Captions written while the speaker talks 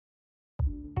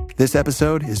This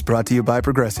episode is brought to you by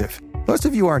Progressive. Most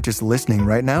of you aren't just listening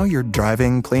right now, you're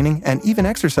driving, cleaning, and even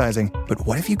exercising. But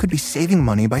what if you could be saving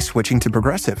money by switching to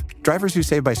Progressive? Drivers who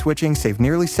save by switching save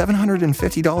nearly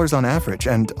 $750 on average,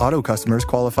 and auto customers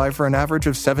qualify for an average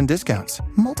of 7 discounts.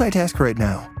 Multitask right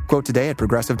now. Quote today at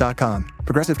Progressive.com.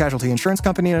 Progressive Casualty Insurance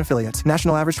Company and Affiliates.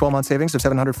 National average 12-month savings of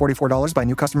 $744 by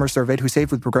new customers surveyed who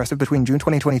saved with Progressive between June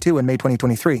 2022 and May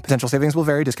 2023. Potential savings will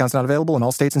vary. Discounts not available in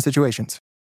all states and situations.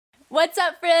 What's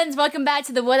up, friends? Welcome back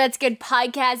to the Well That's Good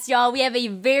podcast, y'all. We have a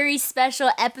very special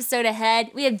episode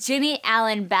ahead. We have Jennie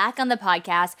Allen back on the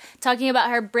podcast talking about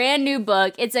her brand new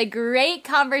book. It's a great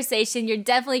conversation. You're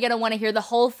definitely going to want to hear the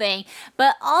whole thing.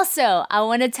 But also, I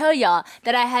want to tell y'all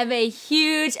that I have a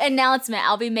huge announcement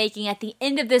I'll be making at the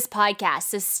end of this podcast.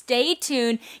 So stay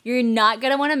tuned. You're not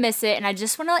going to want to miss it. And I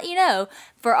just want to let you know,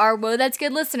 for our Whoa, That's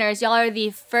Good listeners, y'all are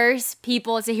the first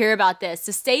people to hear about this.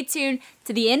 So stay tuned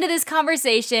to the end of this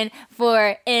conversation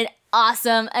for an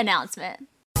awesome announcement.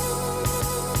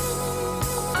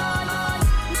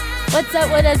 What's up,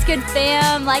 Whoa, That's Good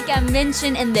fam? Like I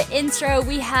mentioned in the intro,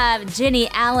 we have Jennie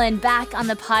Allen back on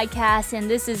the podcast, and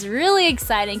this is really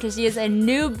exciting because she has a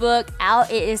new book out.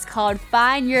 It is called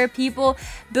Find Your People,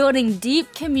 Building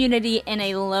Deep Community in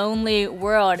a Lonely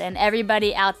World. And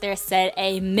everybody out there said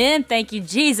amen. Thank you,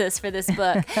 Jesus, for this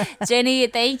book. Jennie,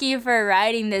 thank you for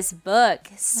writing this book.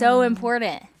 So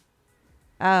important.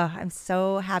 Oh, I'm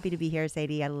so happy to be here,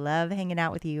 Sadie. I love hanging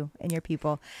out with you and your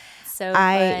people. So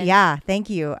fun. Yeah,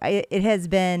 thank you. It has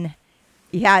been,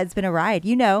 it's been a ride.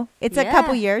 You know, it's a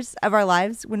couple years of our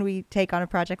lives when we take on a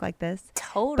project like this.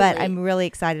 Totally. But I'm really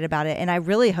excited about it. And I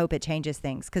really hope it changes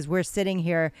things because we're sitting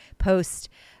here post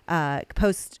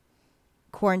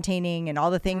quarantining and all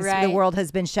the things the world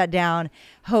has been shut down,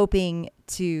 hoping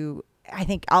to, I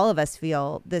think all of us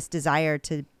feel this desire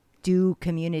to do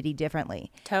community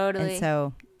differently. Totally. And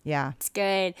so, yeah. It's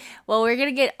good. Well, we're going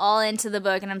to get all into the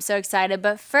book, and I'm so excited.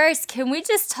 But first, can we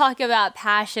just talk about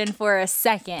passion for a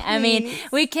second? Please. I mean,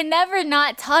 we can never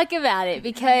not talk about it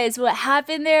because what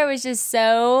happened there was just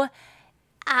so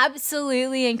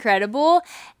absolutely incredible.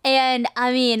 And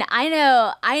I mean,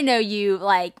 I know you,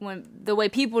 like, when the way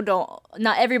people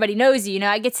not everybody knows you,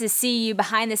 I get to see you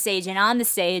behind the stage and on the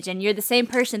stage, and you're the same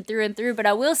person through and through. But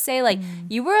I will say, like,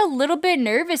 you were a little bit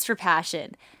nervous for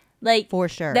Passion. Like, for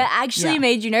sure. That actually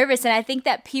made you nervous. And I think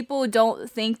that people don't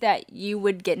think that you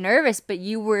would get nervous, but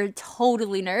you were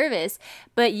totally nervous.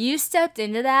 But you stepped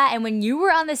into that. And when you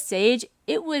were on the stage,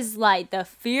 it was like the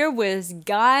fear was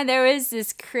gone. There was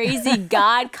this crazy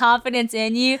God confidence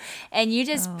in you. And you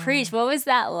just preached. What was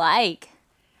that like?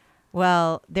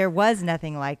 Well, there was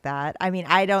nothing like that. I mean,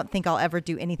 I don't think I'll ever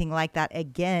do anything like that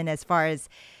again as far as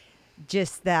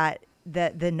just that.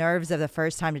 The nerves of the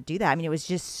first time to do that. I mean, it was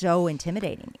just so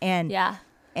intimidating. And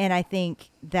I think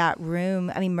that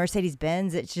room, I mean,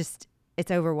 Mercedes-Benz, it's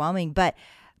overwhelming. But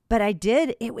I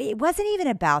did, it wasn't even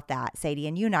about that, Sadie.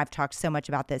 And you and I have talked so much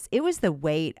about this. It was the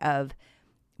weight of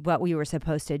what we were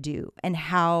supposed to do. And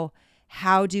how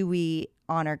do we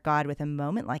honor God with a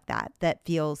moment like that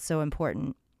feels so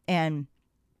important. And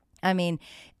I mean,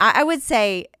 I would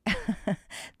say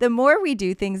the more we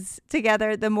do things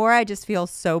together, the more I just feel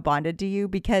so bonded to you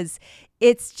because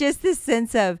it's just this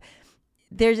sense of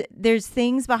there's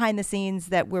things behind the scenes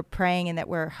that we're praying and that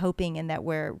we're hoping and that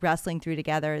we're wrestling through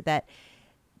together that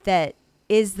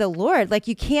is the Lord. Like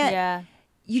you can't,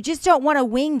 you just don't want to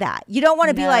wing that. You don't want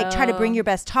to be like, try to bring your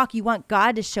best talk. You want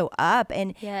God to show up.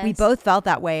 And we both felt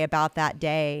that way about that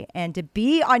day. And to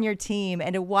be on your team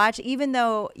and to watch, even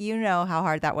though you know how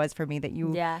hard that was for me that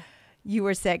you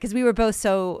were sick, because we were both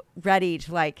so ready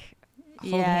to like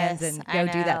hold hands and go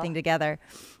do that thing together.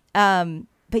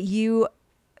 But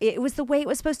it was the way it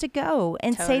was supposed to go.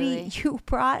 And Sadie, you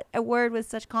brought a word with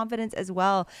such confidence as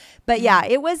well. But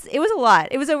it was a lot.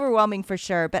 It was overwhelming for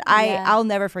sure. But I'll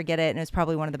never forget it. And it was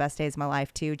probably one of the best days of my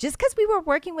life too. Just because we were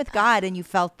working with God and you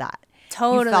felt that.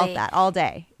 Totally. You felt that all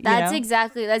day.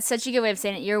 That's such a good way of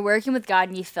saying it. You're working with God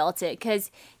and you felt it.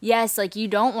 Because yes, like you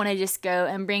don't want to just go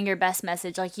and bring your best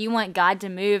message. Like you want God to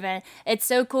move. And it's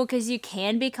so cool because you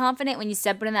can be confident when you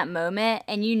step in that moment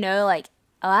and you know like,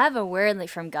 oh, I have a word like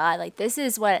from God. Like this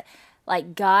is what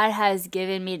like God has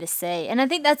given me to say. And I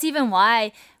think that's even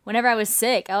why whenever I was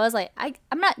sick, I was like,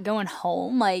 I'm not going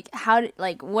home. Like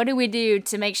what do we do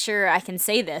to make sure I can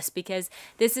say this? Because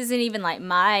this isn't even like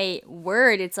my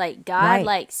word. It's like God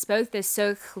like spoke this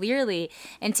so clearly.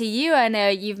 And to you, I know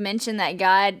you've mentioned that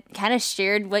God kind of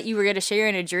shared what you were going to share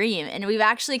in a dream. And we've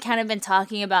actually kind of been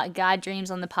talking about God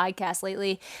dreams on the podcast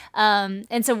lately.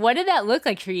 And so what did that look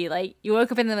like for you? Like you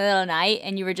woke up in the middle of the night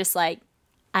and you were just like,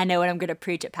 I know what I'm going to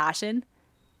preach at Passion.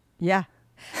 Yeah.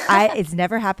 It's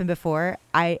never happened before.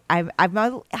 I'm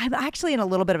actually in a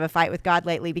little bit of a fight with God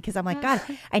lately because I'm like, God,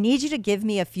 I need you to give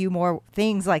me a few more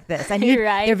things like this.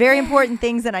 Right. They're very important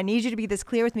things, and I need you to be this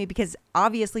clear with me because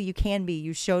obviously you can be.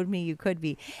 You showed me you could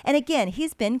be. And again,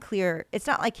 he's been clear. It's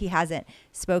not like he hasn't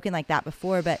spoken like that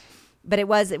before, but it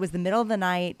was the middle of the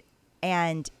night,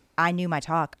 and I knew my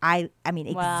talk. I mean,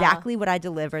 exactly what I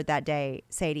delivered that day,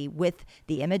 Sadie, with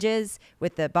the images,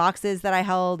 with the boxes that I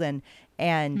held, and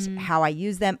how I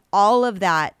use them. All of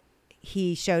that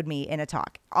he showed me in a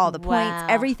talk. All the points,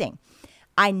 everything.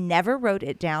 I never wrote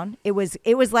it down. It was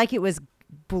like it was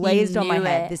blazed on my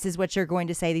head. This is what you're going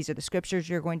to say. These are the scriptures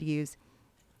you're going to use.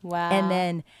 Wow. And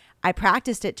then I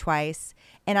practiced it twice,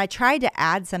 and I tried to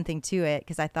add something to it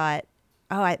because I thought,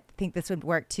 oh, I think this would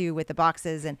work too with the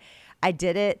boxes. And I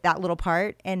did it, that little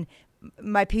part, and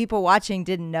my people watching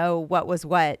didn't know what was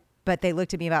what, but they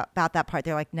looked at me about that part.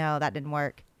 They're like, no, that didn't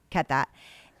work. Cut that.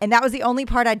 And that was the only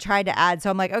part I tried to add.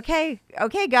 So I'm like, okay,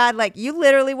 God, like you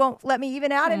literally won't let me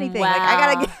even add anything. Wow.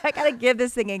 Like I gotta give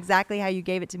this thing exactly how you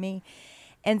gave it to me.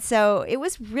 And so it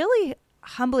was really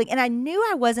humbling. And I knew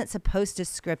I wasn't supposed to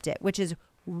script it, which is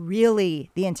really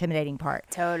the intimidating part.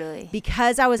 Totally.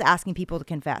 Because I was asking people to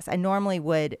confess. I normally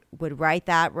would write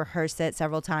that, rehearse it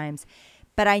several times,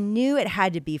 but I knew it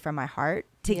had to be from my heart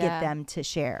to get them to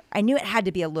share. I knew it had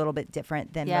to be a little bit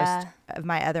different than most of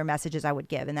my other messages I would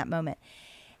give in that moment.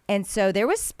 And so there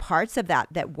was parts of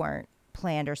that weren't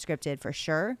planned or scripted for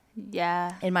sure.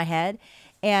 Yeah. In my head.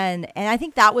 And I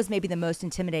think that was maybe the most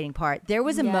intimidating part. There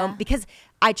was a moment because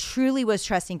I truly was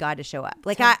trusting God to show up.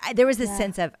 Like there was this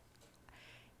sense of,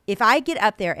 if I get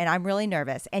up there and I'm really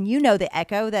nervous, and you know the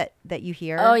echo that you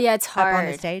hear. Oh yeah, it's hard up on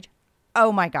the stage.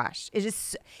 Oh my gosh, it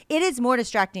is more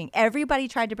distracting. Everybody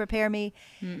tried to prepare me.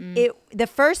 The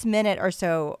first minute or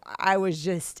so, I was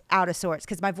just out of sorts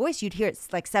because my voice, you'd hear it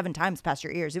like 7 times past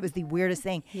your ears. It was the weirdest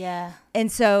thing. Yeah.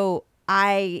 And so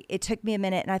it took me a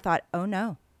minute, and I thought, oh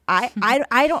no.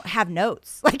 I don't have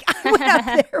notes. Like I went up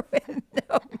there with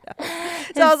no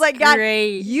notes. So I was like, God,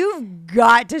 you've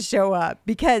got to show up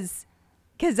because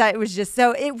I was just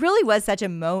so, it really was such a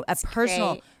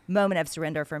personal moment of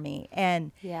surrender for me.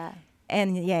 And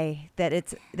yay,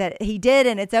 that he did,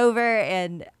 and it's over.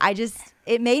 And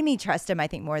it made me trust him, I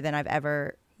think, more than I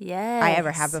ever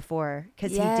have before,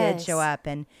 because he did show up.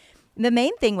 And the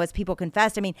main thing was people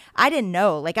confessed. I mean, I didn't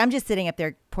know, like I'm just sitting up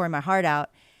there pouring my heart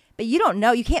out, but you don't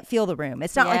know, you can't feel the room.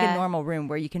 It's not like a normal room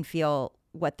where you can feel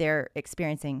what they're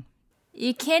experiencing.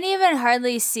 You can't even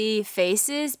hardly see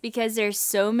faces because there's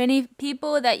so many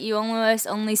people that you almost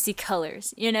only see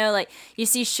colors, like you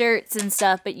see shirts and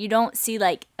stuff, but you don't see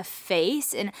like a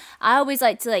face. And I always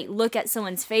like to like look at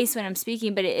someone's face when I'm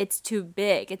speaking, but it's too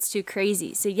big. It's too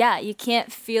crazy. So yeah, you can't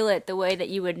feel it the way that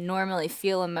you would normally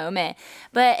feel a moment.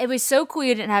 But it was so cool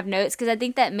you didn't have notes, because I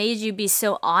think that made you be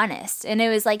so honest, and it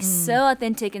was like so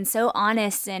authentic and so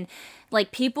honest, and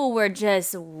like people were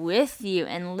just with you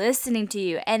and listening to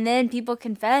you. And then people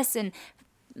confess, and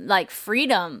like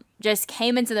freedom just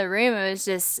came into the room. It was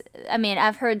just, I mean,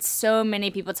 I've heard so many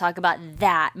people talk about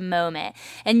that moment.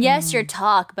 And yes, your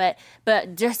talk, but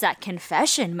just that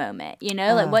confession moment,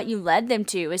 like what you led them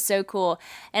to was so cool.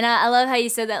 And I love how you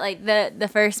said that, like the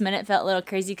first minute felt a little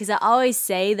crazy, because I always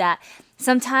say that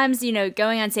sometimes,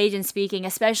 going on stage and speaking,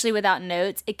 especially without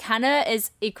notes, it kind of is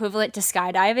equivalent to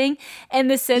skydiving, in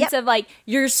the sense of like,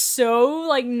 you're so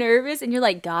like nervous, and you're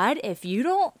like, God, if you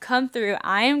don't come through,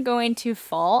 I am going to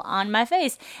fall on my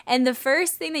face. And the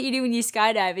first thing that you do when you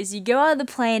skydive is you go out of the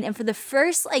plane, and for the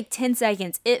first like 10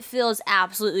 seconds, it feels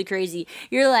absolutely crazy.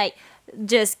 You're like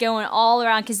just going all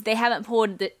around because they haven't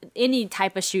pulled any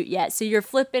type of chute yet. So you're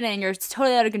flipping and you're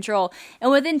totally out of control.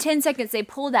 And within 10 seconds, they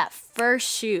pull that first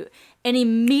chute, and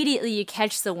immediately you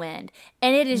catch the wind.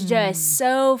 And it is just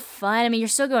so fun. I mean, you're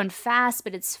still going fast,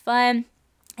 but it's fun.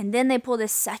 And then they pull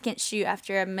this second chute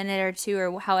after a minute or two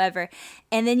or however,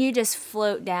 and then you just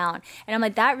float down. And I'm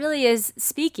like, that really is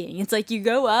speaking. It's like you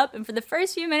go up, and for the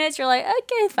first few minutes, you're like,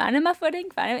 okay, finding my footing,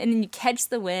 and then you catch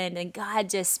the wind, and God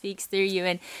just speaks through you.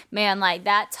 And man, like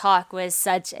that talk was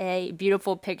such a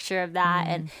beautiful picture of that,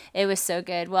 and it was so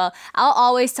good. Well, I'll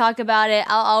always talk about it.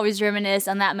 I'll always reminisce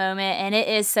on that moment, and it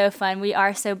is so fun. We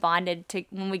are so bonded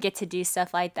when we get to do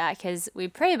stuff like that, because we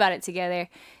pray about it together, and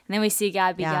then we see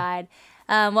God be God.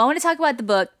 Well, I want to talk about the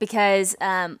book because,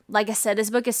 like I said, this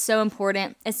book is so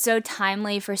important. It's so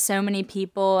timely for so many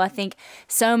people. I think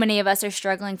so many of us are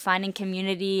struggling finding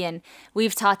community, and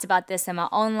we've talked about this in my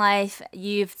own life.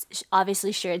 You've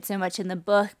obviously shared so much in the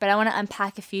book, but I want to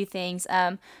unpack a few things.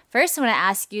 First, I want to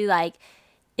ask you, like,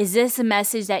 is this a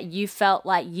message that you felt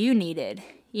like you needed,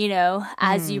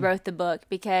 as you wrote the book?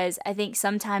 Because I think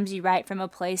sometimes you write from a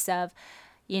place of,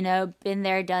 been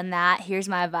there, done that. Here's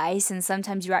my advice. And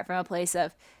sometimes you write from a place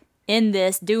of, in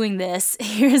this, doing this,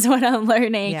 here's what I'm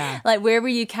learning. Yeah. Like, where were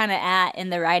you kind of at in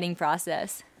the writing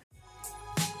process?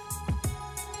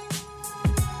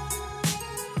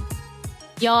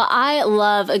 Y'all, I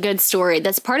love a good story.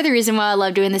 That's part of the reason why I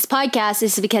love doing this podcast,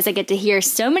 is because I get to hear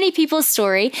so many people's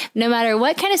story. No matter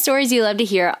what kind of stories you love to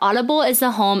hear, Audible is the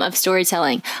home of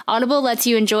storytelling. Audible lets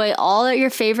you enjoy all of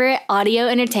your favorite audio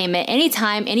entertainment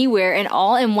anytime, anywhere, and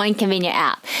all in one convenient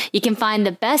app. You can find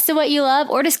the best of what you love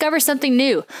or discover something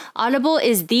new. Audible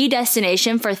is the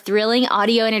destination for thrilling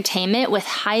audio entertainment with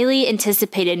highly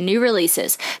anticipated new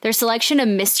releases. Their selection of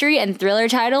mystery and thriller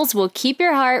titles will keep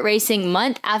your heart racing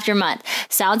month after month.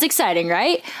 Sounds exciting,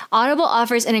 right? Audible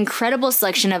offers an incredible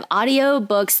selection of audio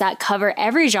books that cover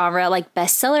every genre, like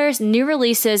bestsellers, new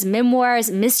releases,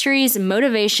 memoirs, mysteries,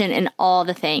 motivation, and all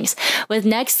the things. With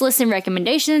next listen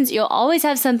recommendations, you'll always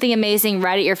have something amazing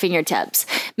right at your fingertips.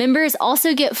 Members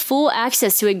also get full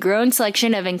access to a growing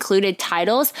selection of included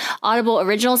titles, Audible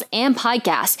originals, and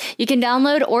podcasts. You can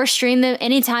download or stream them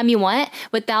anytime you want.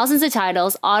 With thousands of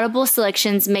titles, Audible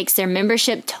Selections makes their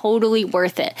membership totally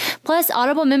worth it. Plus,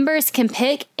 Audible members can pick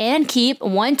and keep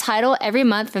one title every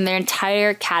month from their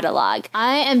entire catalog.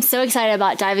 I am so excited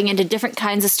about diving into different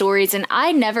kinds of stories, and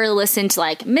I never listened to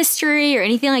like mystery or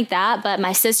anything like that, but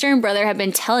my sister and brother have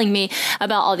been telling me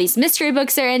about all these mystery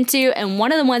books they're into, and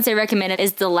one of the ones they recommended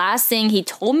is The Last Thing He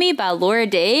Told Me by Laura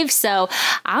Dave, so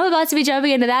I'm about to be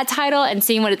jumping into that title and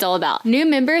seeing what it's all about. New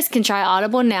members can try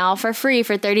Audible now for free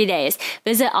for 30 days.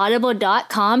 Visit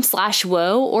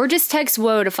audible.com/whoa or just text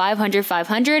whoa to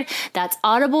 500-500. That's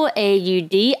Audible,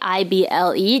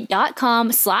 audible.com/whoa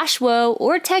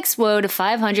or text whoa to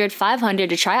 500-500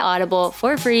 to try Audible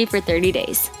for free for 30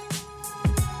 days.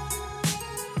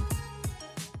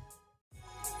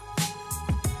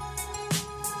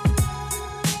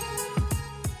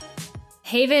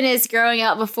 Haven is growing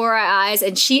up before our eyes,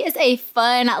 and she is a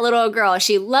fun little girl.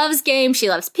 She loves games. She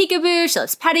loves peekaboo. She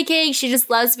loves patty cake. She just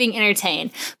loves being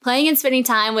entertained. Playing and spending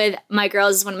time with my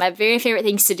girls is one of my very favorite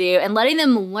things to do, and letting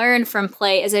them learn from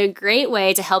play is a great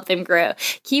way to help them grow.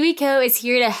 KiwiCo is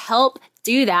here to help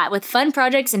do that with fun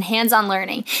projects and hands-on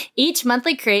learning. Each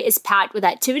monthly crate is packed with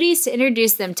activities to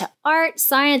introduce them to art,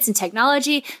 science, and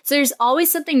technology, so there's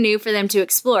always something new for them to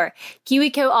explore.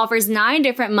 KiwiCo offers 9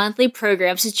 different monthly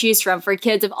programs to choose from for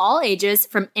kids of all ages,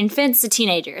 from infants to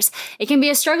teenagers. It can be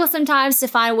a struggle sometimes to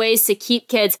find ways to keep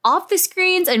kids off the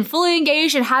screens and fully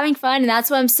engaged and having fun, and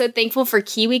that's why I'm so thankful for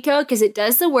KiwiCo, because it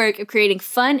does the work of creating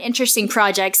fun, interesting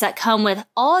projects that come with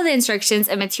all the instructions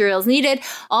and materials needed.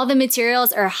 All the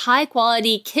materials are high quality,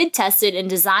 kid tested, and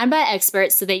designed by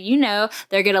experts so that you know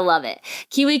they're going to love it.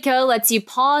 KiwiCo lets you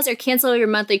pause or cancel your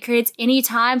monthly crates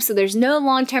anytime, so there's no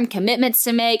long-term commitments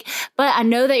to make, but I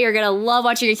know that you're going to love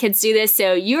watching your kids do this,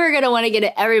 so you are going to want to get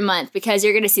it every month because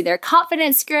you're going to see their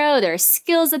confidence grow, their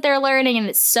skills that they're learning, and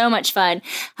it's so much fun.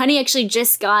 Honey actually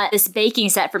just got this baking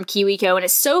set from KiwiCo, and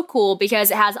it's so cool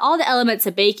because it has all the elements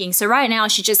of baking, so right now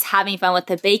she's just having fun with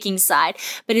the baking side,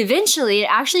 but eventually it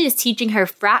actually is teaching her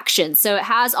fractions, so it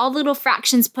has all the little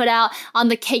fractions put out on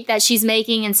the cake that she's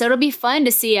making, and so it'll be fun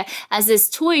to see as this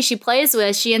toy she plays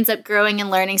with, she ends up growing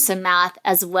and learning some math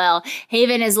as well.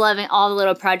 Haven is loving all the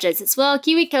little projects as well.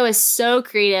 KiwiCo is so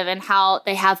creative in how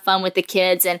they have fun with the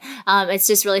kids, and it's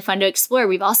just really fun to explore.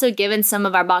 We've also given some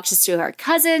of our boxes to our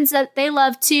cousins that they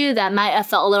love too, that might have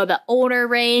felt a little bit older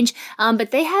range, but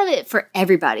they have it for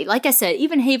everybody. Like I said,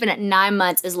 even Haven at 9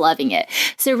 months is loving it.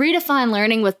 So redefine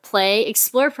learning with play,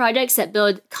 explore projects that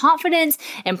build confidence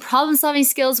and problem-solving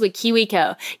skills with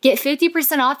KiwiCo. Get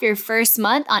 50% off your first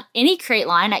month on any crate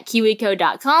line at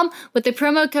KiwiCo.com with the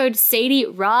promo code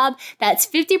SadieRob. That's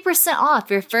 50% off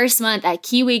your first month at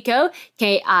KiwiCo,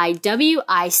 KiwiCo.com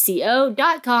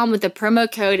with the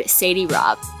promo code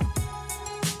SadieRob.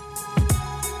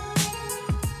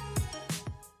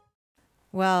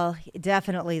 Well,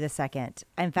 definitely the second.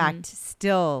 In fact,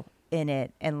 still in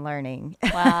it and learning.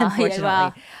 Wow. Unfortunately.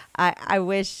 Wow. I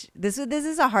wish this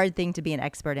is a hard thing to be an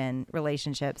expert in,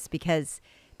 relationships, because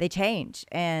they change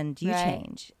and you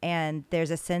change, and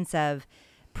there's a sense of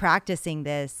practicing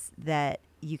this that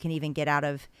you can even get out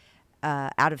of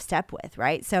step with,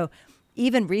 right? So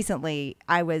even recently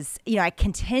I was, I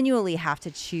continually have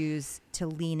to choose to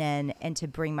lean in and to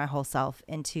bring my whole self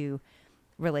into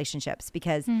relationships,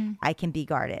 because I can be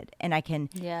guarded and I can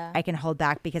hold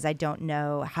back because I don't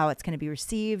know how it's going to be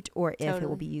received, or if it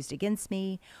will be used against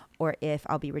me, or if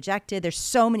I'll be rejected. There's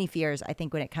so many fears, I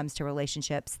think, when it comes to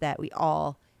relationships that we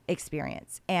all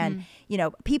experience. And,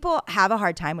 people have a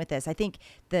hard time with this. I think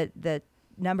the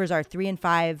numbers are 3 in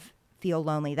 5 feel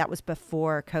lonely. That was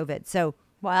before COVID. So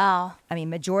Wow. I mean,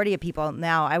 majority of people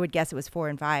now, I would guess it was 4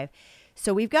 and 5.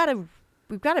 So we've got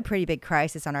a pretty big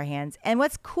crisis on our hands. And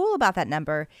what's cool about that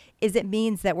number is it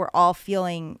means that we're all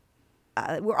feeling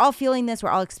this. We're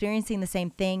all experiencing the same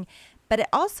thing. But it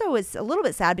also is a little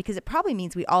bit sad because it probably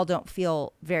means we all don't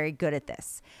feel very good at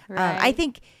this. Right. I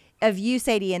think of you,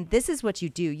 Sadie, and this is what you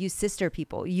do. You sister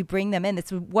people. You bring them in.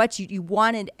 This is what you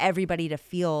wanted everybody to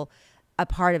feel a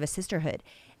part of a sisterhood.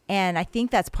 And I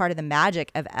think that's part of the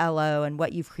magic of LO and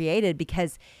what you've created,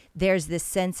 because there's this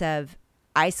sense of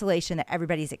isolation that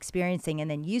everybody's experiencing.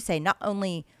 And then you say, not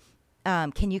only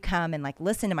can you come and like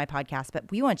listen to my podcast,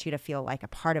 but we want you to feel like a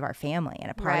part of our family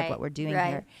and a part of what we're doing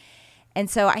here. And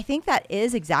so I think that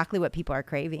is exactly what people are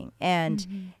craving.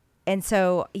 And and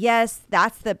so, yes,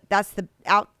 that's the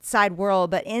outside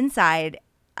world. But inside,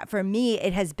 for me,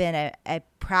 it has been a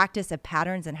practice of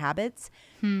patterns and habits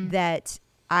that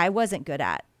I wasn't good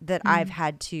at, that I've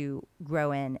had to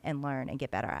grow in and learn and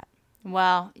get better at.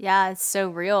 Wow. Yeah, it's so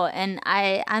real. And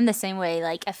I'm the same way.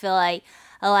 Like, I feel like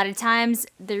a lot of times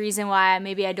the reason why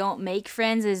maybe I don't make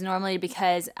friends is normally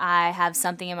because I have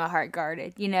something in my heart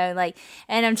guarded, like,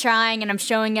 and I'm trying and I'm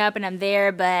showing up and I'm there,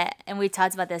 and we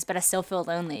talked about this, but I still feel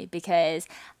lonely because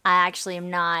I actually am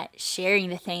not sharing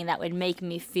the thing that would make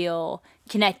me feel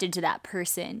connected to that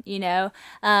person,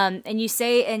 and you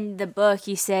say in the book,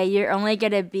 you're only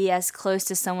going to be as close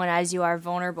to someone as you are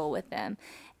vulnerable with them.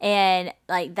 And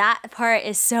like that part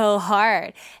is so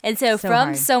hard. And so from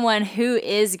hard. Someone who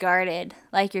is guarded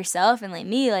like yourself and like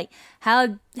me, like how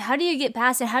do you get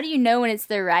past it? How do you know when it's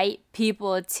the right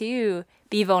people to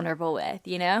be vulnerable with,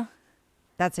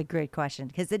 That's a great question,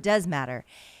 because it does matter.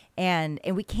 And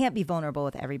we can't be vulnerable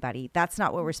with everybody. That's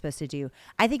not what we're supposed to do.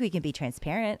 I think we can be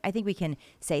transparent. I think we can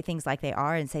say things like they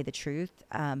are and say the truth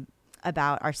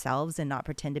about ourselves and not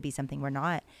pretend to be something we're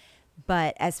not.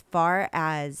 But as far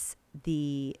as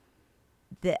the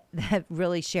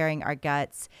really sharing our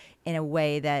guts in a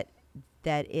way that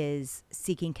is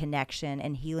seeking connection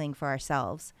and healing for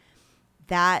ourselves,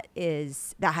 that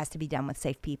has to be done with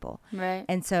safe people. Right.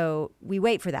 And so we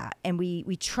wait for that, and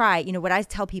we try. What I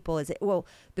tell people is,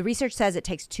 the research says it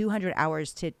takes 200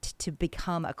 hours to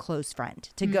become a close friend,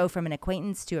 to go from an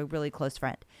acquaintance to a really close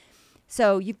friend.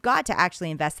 So you've got to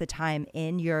actually invest the time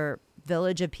in your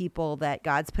village of people that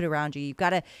God's put around you. You've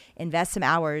got to invest some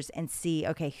hours and see,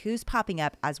 okay, who's popping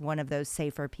up as one of those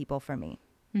safer people for me.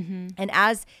 Mm-hmm. And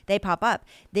as they pop up,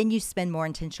 then you spend more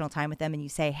intentional time with them and you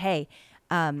say, hey,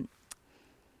 I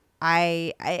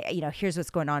here's what's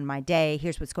going on in my day.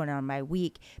 Here's what's going on in my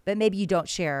week. But maybe you don't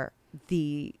share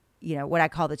the, what I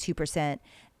call the 2%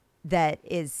 that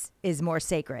is more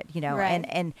sacred, Right.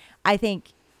 And I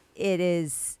think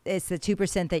it's the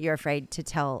 2% that you're afraid to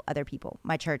tell other people.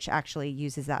 My church actually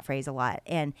uses that phrase a lot,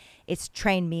 and it's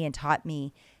trained me and taught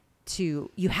me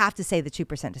you have to say the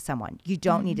 2% to someone. You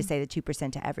don't need to say the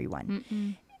 2% to everyone.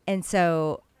 Mm-mm. And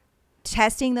so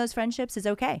testing those friendships is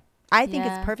okay. I think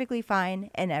it's perfectly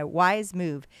fine and a wise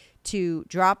move to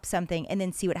drop something and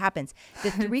then see what happens.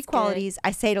 The 3 qualities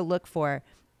I say to look for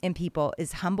in people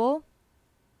is humble,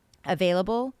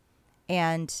 available,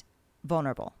 and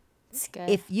vulnerable.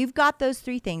 If you've got those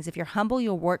 3 things, if you're humble,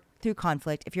 you'll work through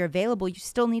conflict. If you're available, you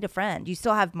still need a friend. You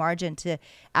still have margin to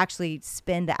actually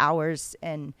spend the hours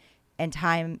and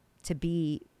time to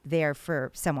be there for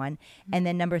someone. Mm-hmm. And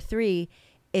then number 3,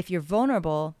 if you're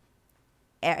vulnerable,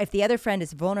 if the other friend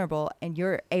is vulnerable and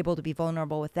you're able to be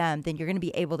vulnerable with them, then you're going to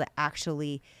be able to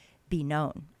actually be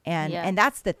known. And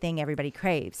that's the thing everybody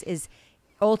craves, is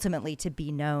ultimately to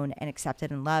be known and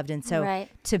accepted and loved. And so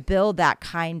to build that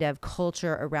kind of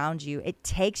culture around you, it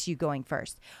takes you going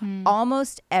first.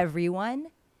 Almost everyone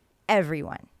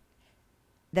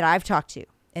that I've talked to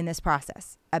in this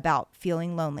process about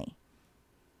feeling lonely,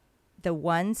 the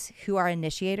ones who are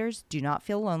initiators do not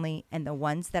feel lonely, and the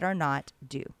ones that are not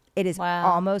do. It is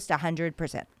almost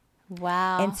 100%.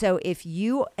 Wow. And so if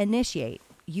you initiate,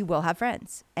 you will have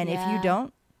friends. And if you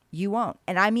don't, you won't.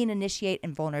 And I mean initiate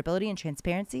in vulnerability and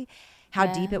transparency, how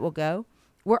deep it will go.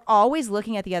 We're always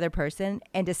looking at the other person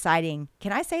and deciding,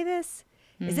 can I say this?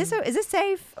 Is this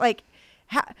safe? Like,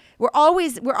 we're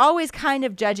always kind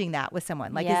of judging that with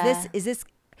someone. Like, is this?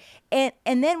 And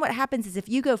then what happens is if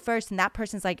you go first and that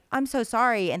person's like, I'm so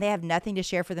sorry, and they have nothing to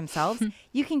share for themselves,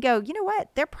 you can go, you know what?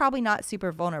 They're probably not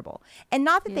super vulnerable. And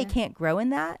not that they can't grow in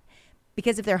that,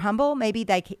 because if they're humble, maybe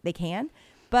they can.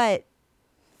 But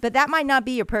that might not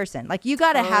be your person. Like, you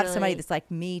got to have somebody that's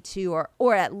like, me too,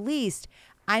 or at least,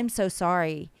 I'm so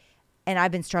sorry, and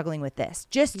I've been struggling with this.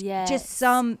 Just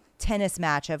some tennis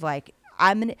match of like,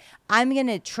 I'm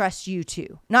gonna trust you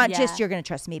too. Not just you're gonna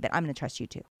trust me, but I'm gonna trust you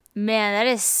too. Man, that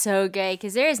is so good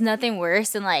because there is nothing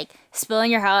worse than like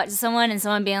spilling your heart to someone and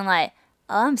someone being like,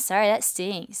 "Oh, I'm sorry, that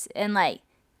stinks," and like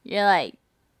you're like,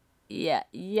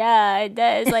 yeah, it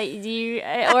does. Like, do you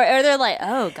or they're like,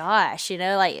 "Oh gosh,"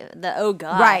 like the "oh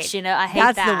gosh," Right. I hate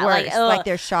That's that. the worst. Like, oh, Like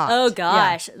they're shocked. Oh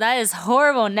gosh, that is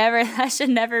horrible. Never, that should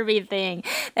never be a thing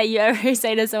that you ever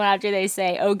say to someone after they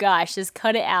say, "Oh gosh," just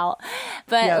cut it out.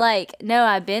 But like, no,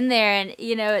 I've been there, and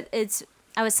it's.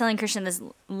 I was telling Christian this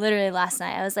literally last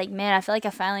night. I was like, man, I feel like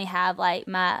I finally have like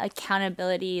my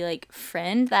accountability like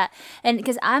friend and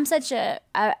because I'm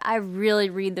I really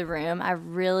read the room. I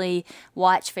really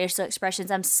watch facial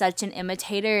expressions. I'm such an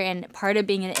imitator, and part of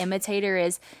being an imitator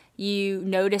is you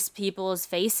notice people's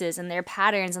faces and their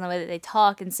patterns and the way that they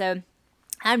talk. And so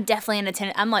I'm definitely an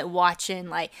attendant. I'm like watching,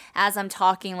 like as I'm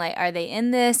talking, like are they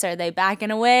in this? Are they backing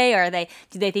away?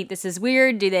 Do they think this is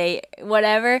weird? Do they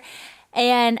whatever?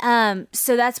 And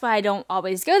so that's why I don't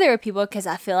always go there with people, because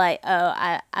I feel like,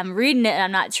 I'm reading it and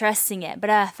I'm not trusting it. But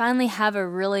I finally have a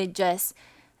really just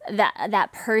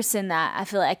that person that I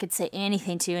feel like I could say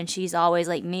anything to, and she's always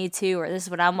like, me too, or this is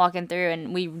what I'm walking through,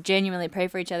 and we genuinely pray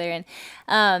for each other.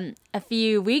 And a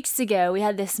few weeks ago, we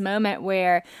had this moment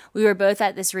where we were both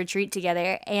at this retreat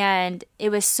together, and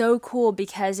it was so cool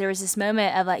because there was this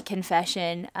moment of like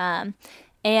confession.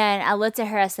 And I looked at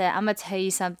her, I said, I'm going to tell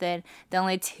you something that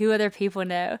only 2 other people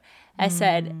know. I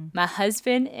said, my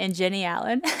husband and Jennie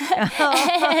Allen.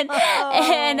 and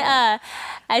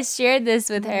I shared this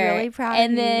with her. Really proud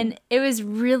and of you. then it was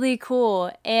really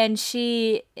cool. And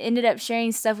she ended up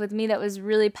sharing stuff with me that was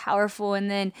really powerful.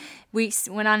 And then weeks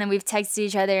went on and we've texted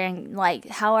each other and like,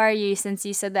 how are you since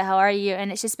you said that? How are you?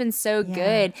 And it's just been so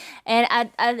good. And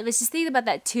I was just thinking about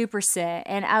that 2%.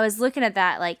 And I was looking at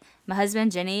that, like my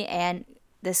husband, Jennie, and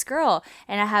this girl,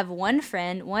 and I have one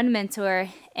friend, one mentor,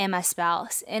 and my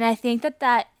spouse. And I think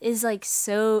that is like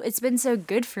it's been so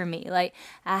good for me. Like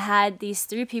I had these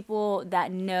 3 people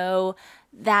that know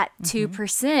that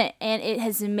 2%, and it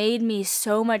has made me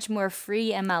so much more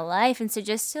free in my life. And so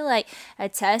just to like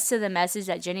attest to the message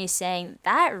that Jennie's saying,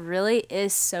 that really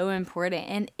is so important,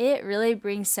 and it really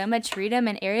brings so much freedom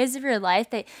in areas of your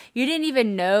life that you didn't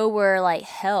even know were like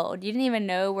held. You didn't even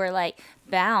know were like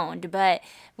bound. But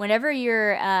whenever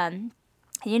you're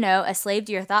a slave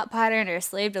to your thought pattern, or a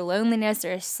slave to loneliness,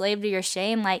 or a slave to your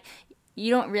shame, like you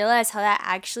don't realize how that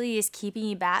actually is keeping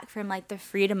you back from like the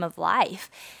freedom of life.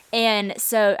 And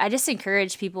so I just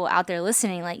encourage people out there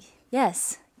listening, like,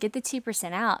 yes, get the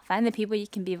 2% out. Find the people you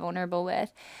can be vulnerable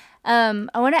with. I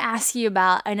want to ask you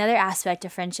about another aspect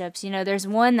of friendships. There's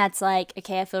one that's like,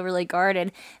 okay, I feel really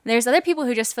guarded. There's other people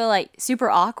who just feel like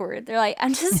super awkward. They're like,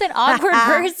 I'm just an awkward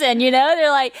person, They're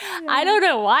like, I don't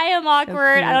know why I'm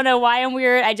awkward. I don't know why I'm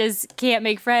weird. I just can't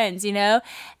make friends,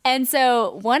 And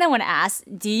so one, I want to ask,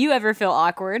 do you ever feel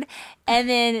awkward? And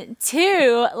then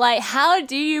 2, like, how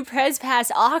do you press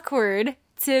past awkward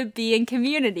to be in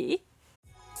community?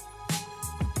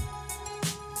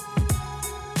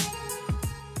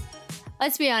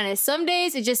 Let's be honest, some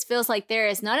days it just feels like there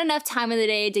is not enough time in the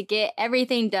day to get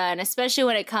everything done, especially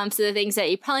when it comes to the things that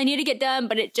you probably need to get done,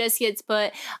 but it just gets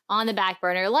put on the back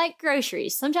burner, like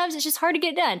groceries. Sometimes it's just hard to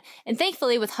get done. And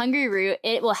thankfully, with Hungry Root,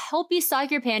 it will help you stock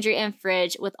your pantry and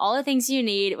fridge with all the things you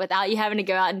need without you having to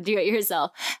go out and do it yourself.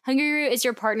 Hungry Root is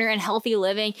your partner in healthy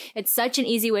living. It's such an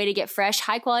easy way to get fresh,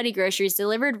 high-quality groceries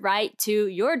delivered right to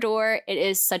your door. It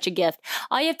is such a gift.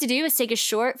 All you have to do is take a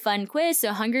short, fun quiz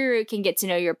so Hungry Root can get to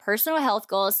know your personal health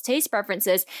goals, taste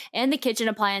preferences, and the kitchen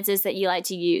appliances that you like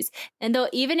to use. And they'll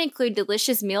even include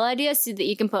delicious meal ideas so that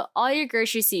you can put all your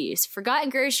groceries to use. Forgotten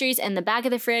groceries in the back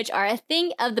of the fridge are a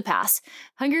thing of the past.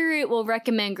 Hungry Root will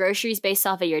recommend groceries based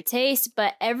off of your taste,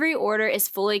 but every order is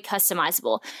fully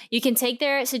customizable. You can take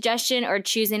their suggestion or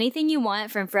choose anything you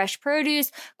want, from fresh produce,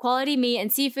 quality meat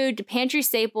and seafood, to pantry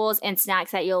staples and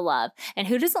snacks that you'll love. And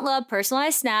who doesn't love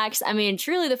personalized snacks? I mean,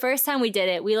 truly, the first time we did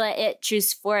it, we let it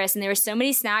choose for us, and there were so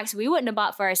many snacks we wouldn't have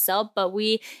bought for ourselves, but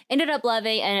we ended up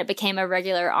loving, and it became a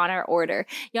regular on our order.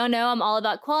 Y'all know I'm all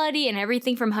about quality, and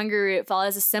everything from Hungry Root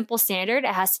follows a simple standard.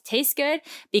 It has to taste good,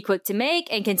 be quick to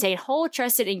make, and contain whole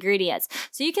trusted ingredients.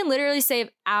 So you can literally save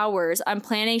hours on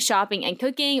planning, shopping, and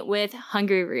cooking with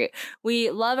Hungry Root. We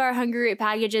love our Hungry Root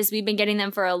packages. We've been getting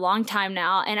them for a long time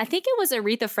now, and I think it was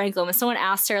Aretha Franklin when someone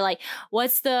asked her, like,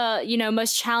 what's the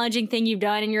most challenging thing you've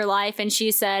done in your life? And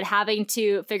she said, having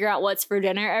to figure out what's for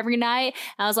dinner every night.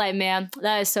 And I was like, man, man.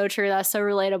 That is so true. That's so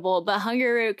relatable. But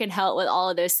Hungry Root can help with all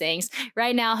of those things.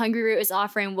 Right now, Hungry Root is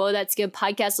offering Whoa, That's Good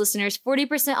podcast listeners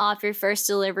 40% off your first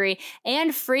delivery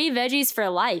and free veggies for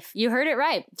life. You heard it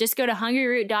right. Just go to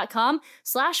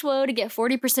hungryroot.com/whoa to get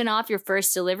 40% off your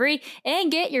first delivery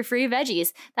and get your free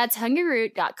veggies. That's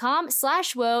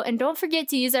hungryroot.com/whoa. And don't forget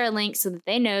to use our link so that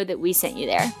they know that we sent you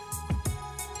there.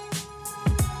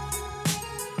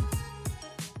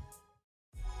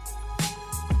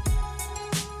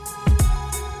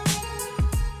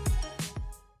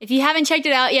 If you haven't checked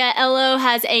it out yet, LO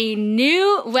has a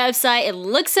new website. It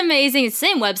looks amazing. It's the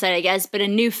same website, I guess, but a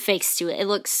new face to it. It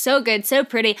looks so good, so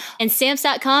pretty. And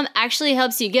Stamps.com actually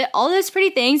helps you get all those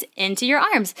pretty things into your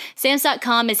arms.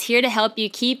 Stamps.com is here to help you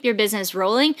keep your business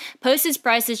rolling. Postage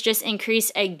prices just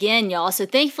increased again, y'all. So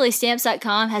thankfully,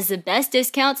 Stamps.com has the best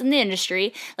discounts in the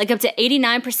industry, like up to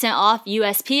 89% off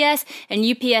USPS and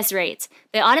UPS rates.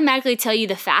 They automatically tell you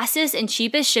the fastest and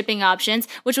cheapest shipping options,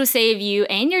 which will save you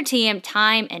and your team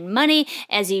time and money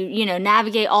as you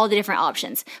navigate all the different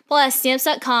options. Plus,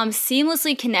 Stamps.com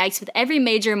seamlessly connects with every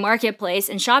major marketplace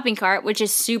and shopping cart, which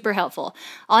is super helpful.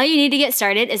 All you need to get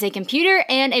started is a computer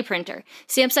and a printer.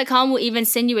 Stamps.com will even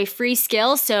send you a free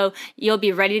scale, so you'll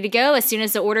be ready to go as soon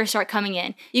as the orders start coming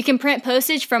in. You can print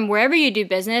postage from wherever you do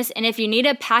business, and if you need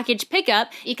a package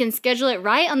pickup, you can schedule it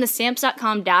right on the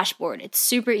Stamps.com dashboard. It's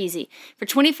super easy. For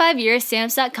 25 years,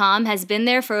 Stamps.com has been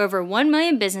there for over 1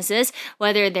 million businesses,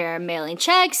 whether they're mailing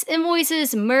checks,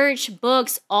 invoices, merch,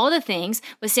 books, all the things.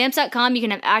 With Stamps.com, you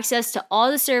can have access to all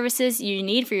the services you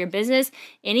need for your business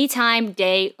anytime,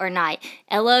 day or night.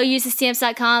 LO uses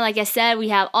Stamps.com. Like I said, we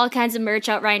have all kinds of merch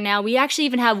out right now. We actually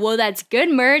even have Whoa, That's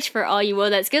Good merch for all you Whoa,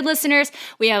 That's Good listeners.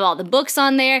 We have all the books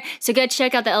on there. So go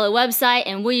check out the LO website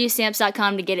and we'll use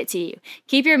Stamps.com to get it to you.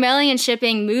 Keep your mailing and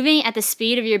shipping moving at the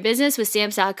speed of your business with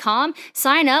Stamps.com.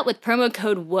 Sign up with promo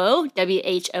code WHOA,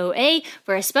 WHOA,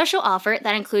 for a special offer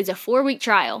that includes a 4-week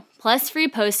trial, plus free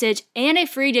postage and a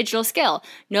free digital scale.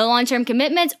 No long-term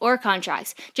commitments or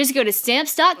contracts. Just go to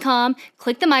Stamps.com,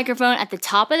 click the microphone at the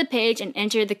top of the page, and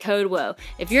enter the code WHOA.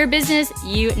 If you're a business,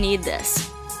 you need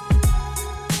this.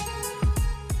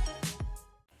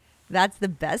 That's the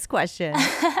best question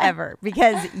ever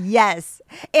because yes.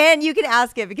 And you can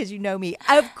ask it because you know me.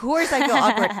 Of course I feel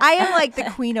awkward. I am like the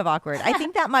queen of awkward. I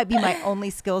think that might be my only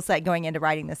skill set going into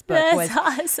writing this book. That's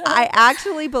awesome. I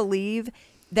actually believe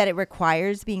that it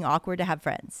requires being awkward to have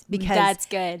friends because that's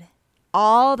good.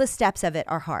 All the steps of it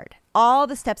are hard. All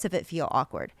the steps of it feel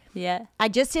awkward. Yeah. I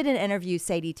just did an interview,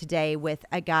 Sadie, today with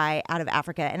a guy out of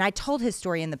Africa, and I told his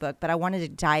story in the book, but I wanted to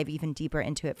dive even deeper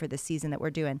into it for the season that we're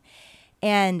doing.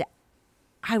 And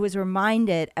I was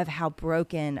reminded of how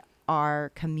broken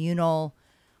our communal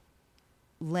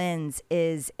lens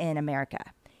is in America.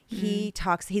 He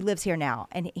lives here now.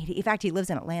 And in fact, he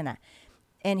lives in Atlanta.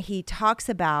 And he talks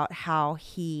about how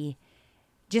he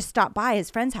just stopped by his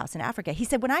friend's house in Africa. He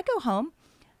said, when I go home,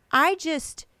 I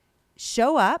just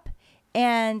show up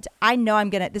and I know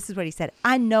this is what he said,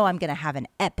 I know I'm going to have an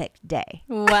epic day.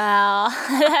 Wow.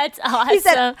 That's awesome. He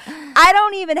said, I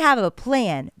don't even have a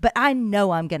plan, but I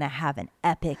know I'm going to have an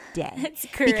epic day. That's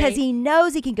great. Because he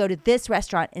knows he can go to this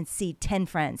restaurant and see 10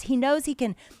 friends. He knows he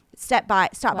can stop by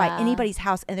anybody's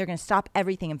house and they're going to stop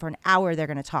everything and for an hour they're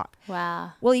going to talk.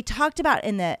 Wow. Well, he talked about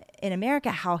in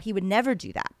America how he would never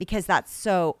do that because that's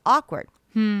so awkward.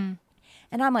 And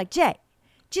I'm like, Jay,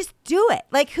 just do it.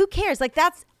 Like, who cares? Like,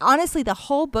 that's honestly the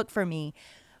whole book for me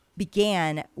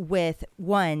began with,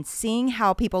 one, seeing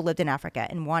how people lived in Africa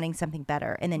and wanting something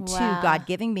better. And then two, God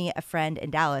giving me a friend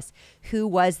in Dallas who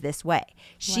was this way.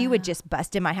 She would just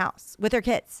bust in my house with her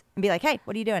kids and be like, hey,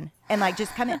 what are you doing? And like,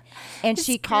 just come in. And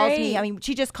she calls me. I mean,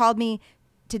 she just called me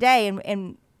today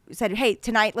and said, hey,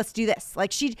 tonight, let's do this.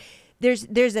 Like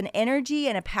there's an energy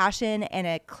and a passion and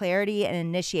a clarity and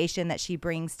initiation that she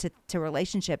brings to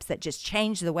relationships that just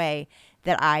change the way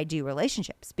that I do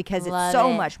relationships because it's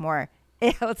so much more.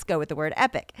 Let's go with the word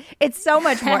epic. It's so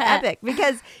much more epic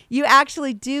because you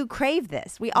actually do crave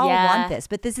this. We all want this,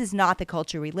 but this is not the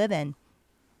culture we live in.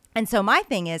 And so my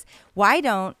thing is, why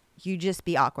don't you just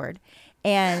be awkward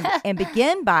and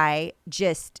begin by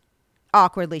just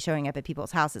awkwardly showing up at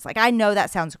people's houses? Like, I know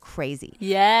that sounds crazy.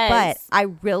 Yes. But I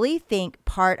really think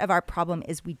part of our problem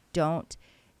is we don't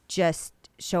just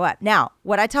show up. Now,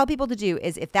 what I tell people to do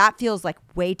is if that feels like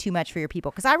way too much for your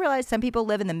people, because I realize some people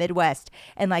live in the Midwest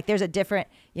and like there's a different,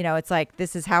 it's like,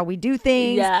 this is how we do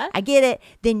things. Yeah. I get it.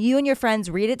 Then you and your friends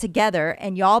read it together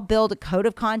and y'all build a code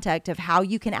of conduct of how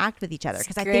you can act with each other.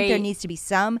 Because I think there needs to be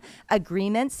some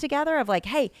agreements together of like,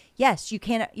 hey, yes, you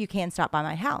can stop by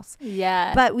my house.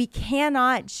 Yeah. But we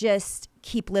cannot just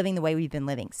keep living the way we've been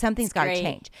living. Something's got to great.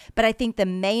 change. But I think the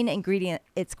main ingredient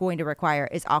it's going to require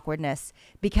is awkwardness,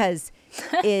 because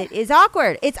it is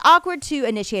awkward. It's awkward to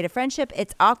initiate a friendship.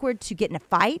 It's awkward to get in a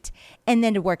fight and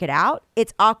then to work it out.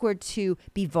 It's awkward to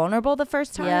be vulnerable the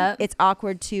first time. Yep. It's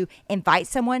awkward to invite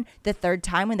someone the third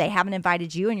time when they haven't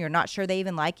invited you and you're not sure they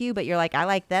even like you, but you're like, I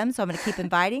like them, so I'm going to keep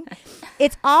inviting.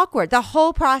 It's awkward, the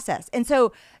whole process. And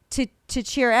so to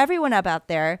cheer everyone up out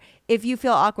there, if you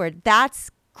feel awkward,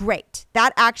 that's great.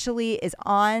 That actually is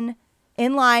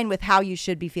in line with how you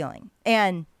should be feeling.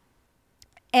 And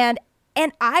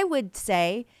I would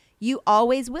say you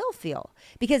always will feel,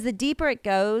 because the deeper it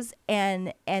goes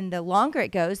and the longer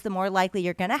it goes, the more likely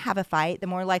you're going to have a fight, the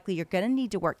more likely you're going to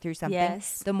need to work through something,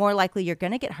 Yes. the more likely you're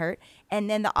going to get hurt, and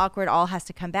then the awkward all has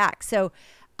to come back. So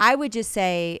I would just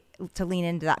say to lean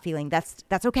into that feeling. That's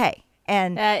okay.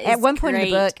 And That is at one point in the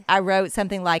great. book, I wrote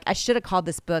something like, I should have called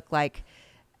this book like,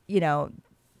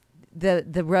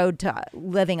 the road to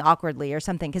living awkwardly or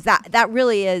something, because that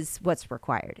really is what's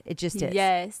required. It just is.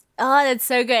 Yes. Oh, that's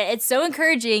so good. It's so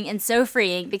encouraging and so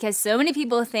freeing, because so many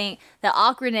people think that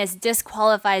awkwardness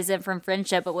disqualifies them from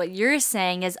friendship. But what you're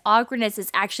saying is awkwardness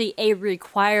is actually a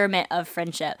requirement of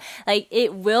friendship. Like,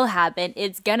 it will happen.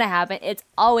 It's going to happen. It's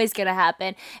always going to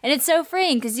happen. And it's so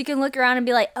freeing, because you can look around and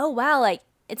be like, oh, wow, like,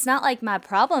 it's not like my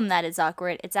problem that it's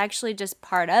awkward. It's actually just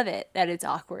part of it that it's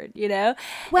awkward, Well,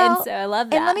 and so I love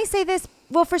that. And let me say this.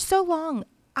 Well, for so long,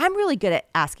 I'm really good at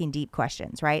asking deep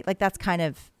questions, right? Like, that's kind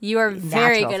of You are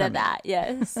very natural good for at me. that.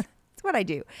 Yes. It's what I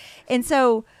do. And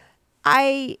so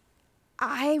I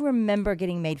remember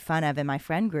getting made fun of in my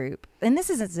friend group. And this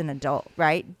is as an adult,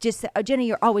 right? Just, oh, Jennie,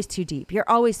 you're always too deep. You're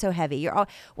always so heavy.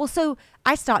 Well, so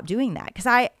I stopped doing that, because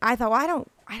I thought, well,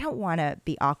 I don't want to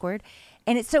be awkward.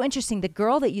 And it's so interesting. The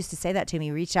girl that used to say that to me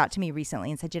reached out to me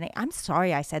recently and said, Jennie, I'm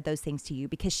sorry I said those things to you,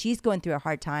 because she's going through a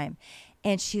hard time.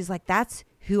 And she's like, that's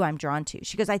who I'm drawn to.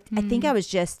 She goes, I think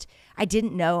I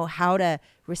didn't know how to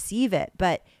receive it,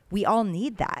 but we all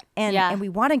need that. And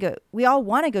we all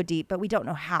want to go deep, but we don't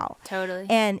know how. Totally.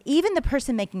 And even the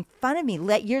person making fun of me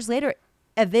years later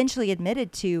eventually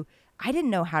admitted to, I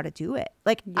didn't know how to do it.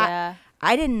 Like, Yeah.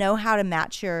 I didn't know how to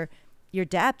match your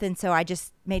depth. And so I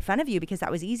just made fun of you because that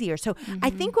was easier. So I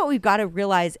think what we've got to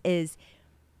realize is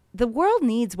the world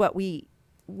needs what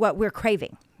we're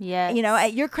craving.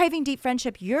 Yes. You're craving deep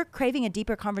friendship. You're craving a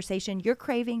deeper conversation. You're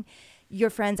craving your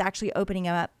friends actually opening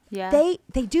up. Yeah.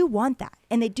 They do want that,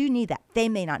 and they do need that. They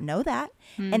may not know that,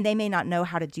 and they may not know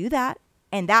how to do that.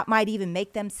 And that might even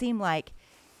make them seem like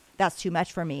that's too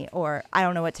much for me, or I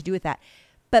don't know what to do with that.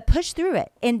 But push through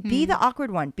it and be the awkward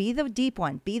one, be the deep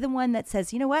one, be the one that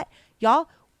says, you know what, y'all,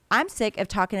 I'm sick of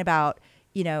talking about,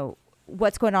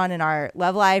 what's going on in our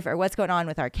love life, or what's going on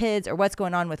with our kids, or what's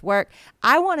going on with work.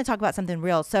 I want to talk about something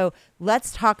real. So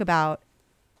let's talk about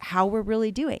how we're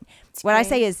really doing. What I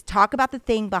say is talk about the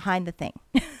thing behind the thing.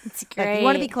 It's great. Like, you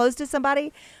want to be close to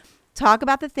somebody? Talk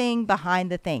about the thing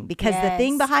behind the thing, because the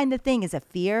thing behind the thing is a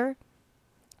fear,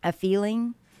 a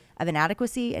feeling of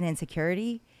inadequacy and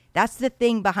insecurity. That's the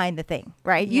thing behind the thing,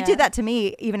 right? You did that to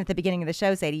me even at the beginning of the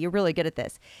show, Sadie. You're really good at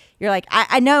this. You're like,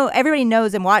 I know everybody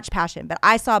knows and watch Passion, but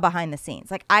I saw behind the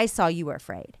scenes. Like, I saw you were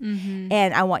afraid.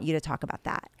 And I want you to talk about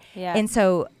that. Yeah. And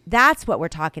so that's what we're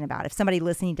talking about. If somebody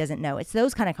listening doesn't know, it's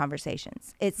those kind of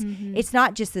conversations. It's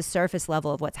not just the surface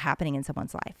level of what's happening in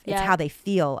someone's life. It's how they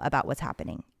feel about what's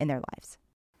happening in their lives.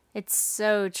 It's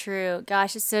so true.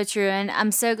 Gosh, it's so true. And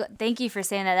I'm thank you for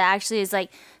saying that. That actually is like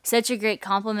such a great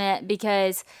compliment,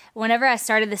 because whenever I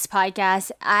started this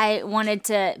podcast, I wanted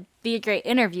to be a great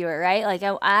interviewer, right? Like,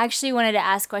 I actually wanted to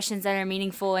ask questions that are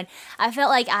meaningful. And I felt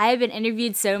like I had been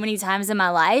interviewed so many times in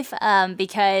my life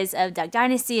because of Duck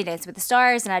Dynasty and Dance with the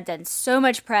Stars. And I've done so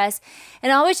much press.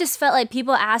 And I always just felt like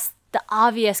people asked the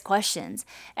obvious questions.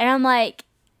 And I'm like,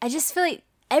 I just feel like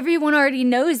everyone already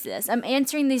knows this. I'm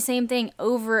answering the same thing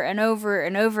over and over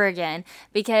and over again,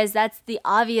 because that's the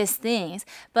obvious things.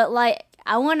 But like,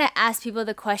 I want to ask people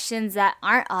the questions that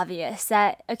aren't obvious,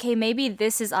 that, okay, maybe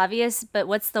this is obvious, but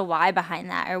what's the why behind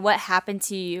that? Or what happened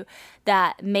to you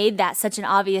that made that such an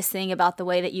obvious thing about the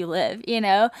way that you live,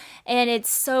 And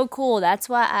it's so cool. That's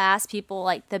why I ask people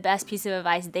like the best piece of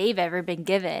advice they've ever been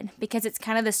given, because it's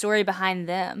kind of the story behind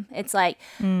them. It's like,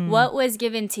 what was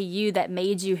given to you that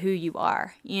made you who you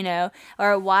are,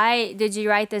 Or why did you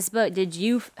write this book? Did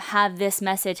you have this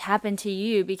message happen to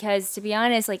you? Because to be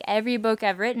honest, like, every book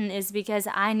I've written is because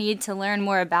I need to learn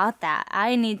more about that.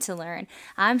 I need to learn.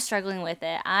 I'm struggling with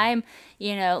it. I'm,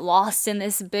 lost in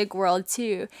this big world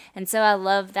too. And so I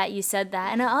love that you said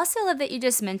that. And I also love that you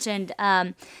just mentioned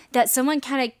that someone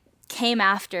kind of came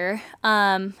after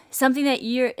something that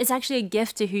it's actually a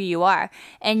gift to who you are,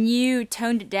 and you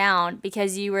toned it down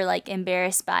because you were like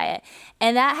embarrassed by it.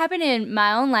 And that happened in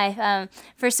my own life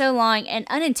for so long, and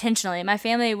unintentionally. My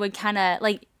family would kind of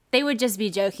like, they would just be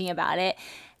joking about it,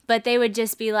 but they would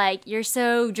just be like, "You're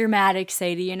so dramatic,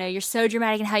 Sadie, you're so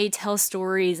dramatic in how you tell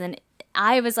stories." And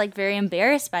I was like very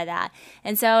embarrassed by that.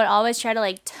 And so I would always try to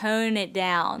like tone it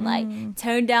down, like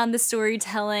tone down the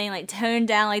storytelling, like tone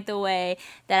down like the way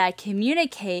that I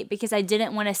communicate, because I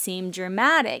didn't want to seem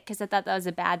dramatic, because I thought that was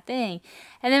a bad thing.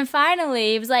 And then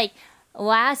finally, it was like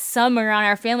last summer on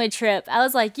our family trip, I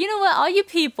was like, you know what? All you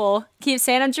people keep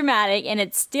saying I'm dramatic, and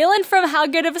it's stealing from how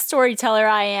good of a storyteller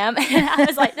I am. And I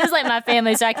was like, this is like my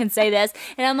family, so I can say this.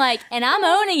 And I'm like, and I'm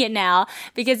owning it now,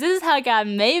 because this is how God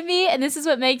made me, and this is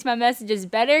what makes my messages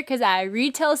better, because I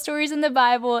retell stories in the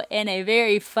Bible in a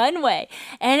very fun way.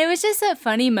 And it was just a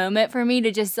funny moment for me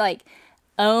to just like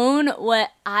own what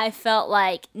I felt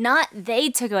like not they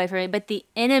took away from me, but the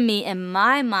enemy in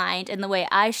my mind and the way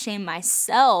I shame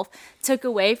myself took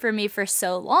away from me for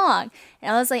so long.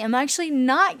 And I was like, I'm actually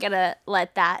not gonna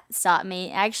let that stop me.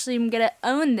 Actually, I'm gonna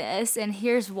own this, and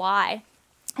here's why.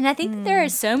 And I think that there are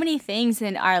so many things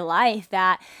in our life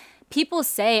that people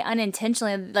say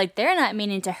unintentionally, like they're not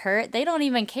meaning to hurt. They don't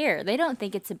even care. They don't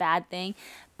think it's a bad thing.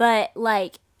 But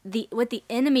like what the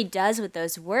enemy does with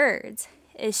those words,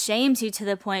 it shames you to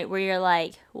the point where you're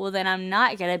like, well, then I'm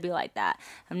not going to be like that.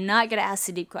 I'm not going to ask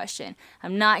a deep question.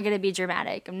 I'm not going to be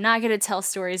dramatic. I'm not going to tell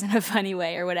stories in a funny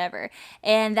way or whatever.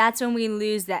 And that's when we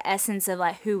lose the essence of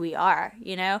like who we are,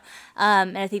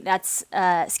 And I think that's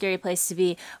a scary place to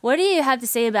be. What do you have to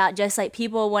say about just like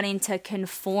people wanting to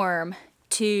conform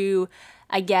to,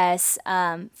 I guess,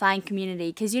 find community?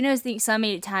 Because, I think so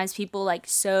many times people like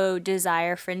so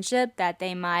desire friendship that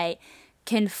they might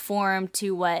conform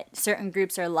to what certain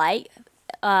groups are like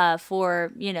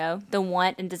for, the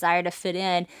want and desire to fit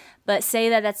in, but say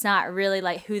that that's not really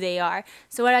like who they are.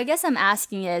 So what I guess I'm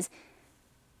asking is,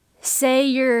 say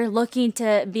you're looking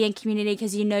to be in community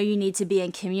because you need to be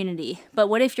in community, but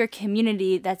what if your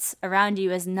community that's around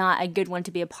you is not a good one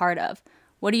to be a part of?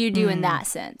 What do you do in that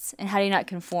sense? And how do you not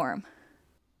conform?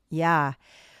 Yeah.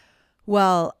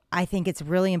 Well, I think it's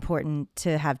really important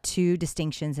to have two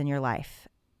distinctions in your life.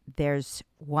 There's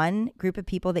one group of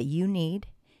people that you need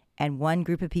and one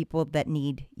group of people that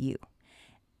need you.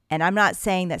 And I'm not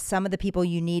saying that some of the people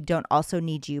you need don't also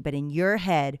need you, but in your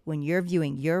head, when you're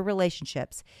viewing your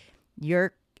relationships,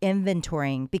 you're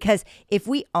inventorying, because if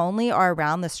we only are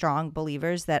around the strong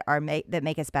believers that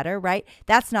make us better, right?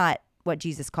 That's not what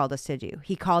Jesus called us to do.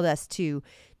 He called us to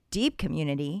deep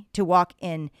community, to walk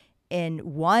in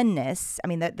oneness. I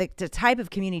mean, the type of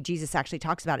community Jesus actually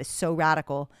talks about is so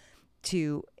radical,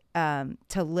 to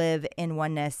live in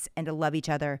oneness and to love each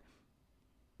other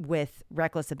with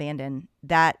reckless abandon.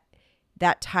 That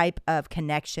type of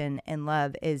connection and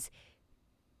love is,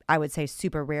 I would say,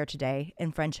 super rare today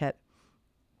in friendship.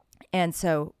 And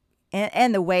so,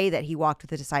 and the way that he walked with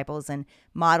the disciples and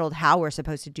modeled how we're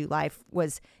supposed to do life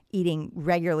was eating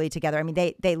regularly together. I mean,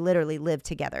 they literally lived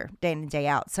together day in and day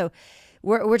out. So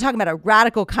we're talking about a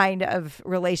radical kind of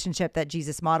relationship that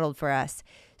Jesus modeled for us.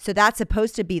 So that's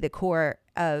supposed to be the core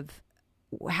of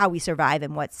how we survive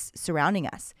and what's surrounding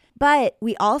us. But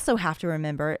we also have to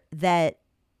remember that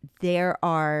there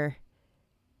are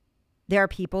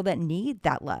people that need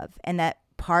that love, and that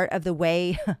part of the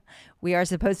way we are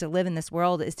supposed to live in this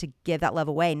world is to give that love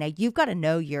away. Now, you've got to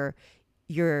know your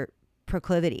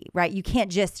proclivity, right? You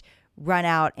can't just run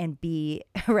out and be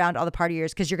around all the partiers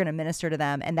because you're going to minister to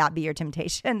them and that be your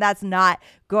temptation. That's not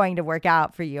going to work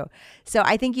out for you. So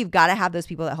I think you've got to have those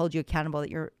people that hold you accountable, that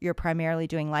you're primarily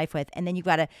doing life with. And then you've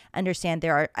got to understand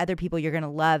there are other people you're going to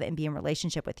love and be in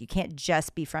relationship with. You can't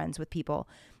just be friends with people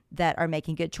that are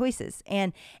making good choices.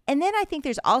 And then I think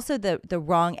there's also the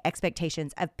wrong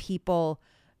expectations of people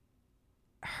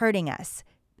hurting us.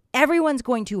 Everyone's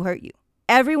going to hurt you.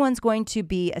 Everyone's going to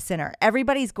be a sinner.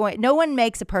 No one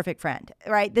makes a perfect friend,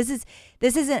 right? This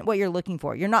isn't what you're looking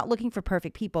for. You're not looking for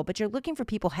perfect people, but you're looking for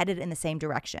people headed in the same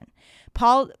direction.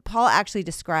 Paul actually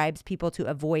describes people to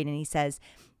avoid, and he says,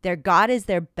 their God is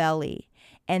their belly,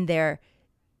 and their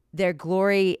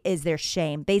glory is their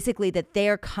shame. Basically, that they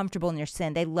are comfortable in their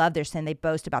sin. They love their sin. They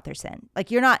boast about their sin. Like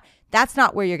that's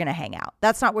not where you're going to hang out.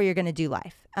 That's not where you're going to do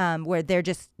life. Where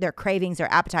their cravings,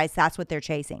 their appetites, that's what they're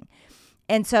chasing.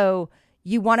 And so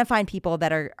you want to find people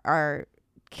that are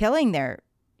killing their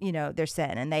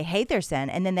sin, and they hate their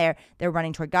sin, and then they're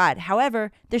running toward God.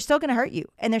 However, they're still going to hurt you,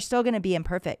 and they're still going to be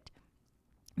imperfect.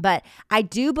 But I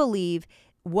do believe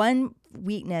one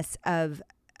weakness of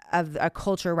a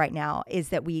culture right now is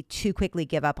that we too quickly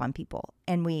give up on people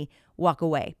and we walk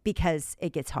away because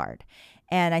it gets hard.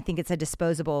 And I think it's a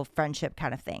disposable friendship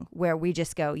kind of thing where we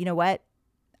just go, you know what?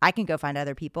 I can go find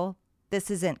other people.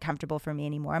 This isn't comfortable for me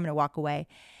anymore. I'm going to walk away.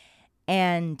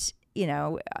 And, you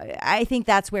know, I think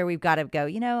that's where we've got to go,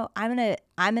 you know, I'm going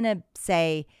to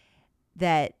say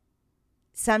that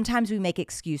sometimes we make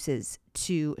excuses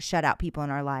to shut out people in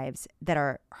our lives that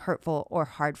are hurtful or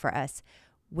hard for us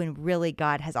when really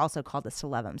God has also called us to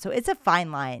love them. So it's a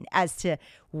fine line as to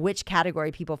which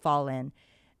category people fall in.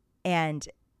 And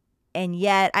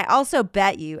yet I also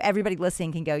bet you everybody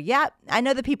listening can go, yeah, I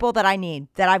know the people that I need,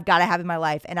 that I've got to have in my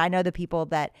life. And I know the people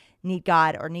that need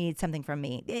God or need something from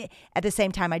me. At the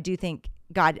same time, I do think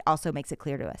God also makes it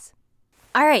clear to us.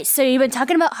 All right, so you've been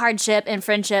talking about hardship and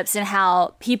friendships and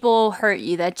how people hurt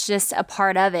you. That's just a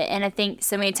part of it. And I think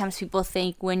so many times people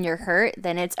think when you're hurt,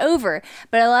 then it's over.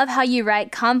 But I love how you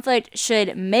write, conflict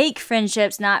should make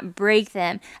friendships, not break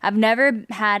them. I've never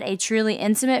had a truly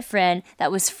intimate friend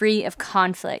that was free of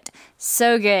conflict.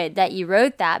 So good that you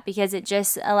wrote that, because it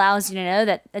just allows you to know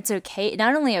that it's okay,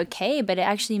 not only okay, but it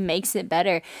actually makes it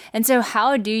better. And so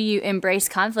how do you embrace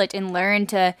conflict and learn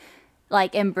to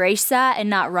embrace that and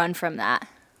not run from that?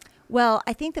 Well,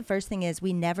 I think the first thing is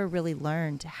we never really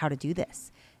learned how to do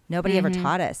this. Nobody ever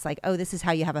taught us oh, this is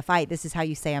how you have a fight. This is how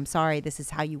you say, I'm sorry. This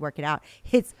is how you work it out.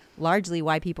 It's largely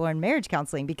why people are in marriage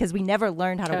counseling, because we never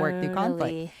learned how to work through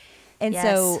conflict. And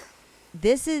so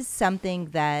this is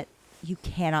something that you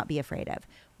cannot be afraid of.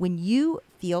 When you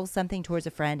feel something towards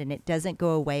a friend and it doesn't go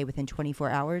away within 24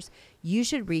 hours, you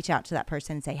should reach out to that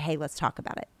person and say, hey, let's talk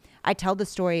about it. I tell the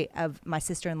story of my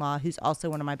sister-in-law, who's also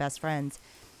one of my best friends,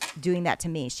 doing that to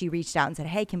me. She reached out and said,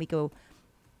 hey, can we go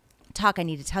talk? I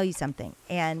need to tell you something.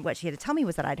 And what she had to tell me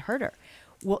was that I'd hurt her.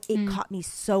 Well, it caught me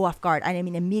so off guard. I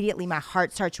mean, immediately my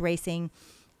heart starts racing.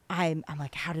 I'm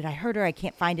like, how did I hurt her? I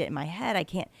can't find it in my head. I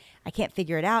can't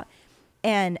figure it out.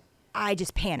 And I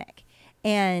just panic.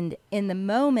 And in the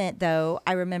moment, though,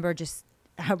 I remember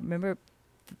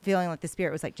feeling like the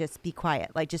Spirit was like, just be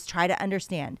quiet. Like, just try to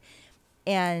understand.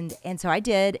 And so I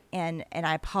did, and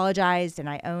I apologized, and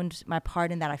I owned my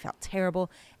part in that. I felt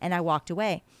terrible, and I walked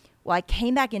away. Well, I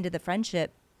came back into the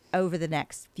friendship over the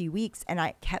next few weeks, and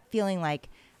I kept feeling like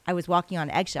I was walking on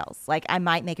eggshells, like I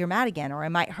might make her mad again, or I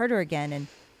might hurt her again, and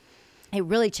it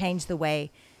really changed the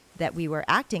way that we were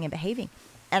acting and behaving.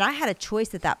 And I had a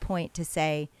choice at that point to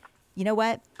say, you know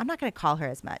what, I'm not going to call her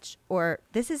as much, or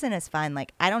this isn't as fun.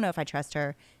 Like, I don't know if I trust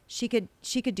her. She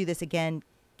could do this again,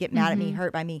 get mad at me,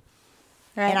 hurt by me.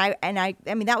 Right. And I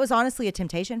mean, that was honestly a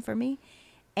temptation for me.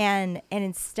 And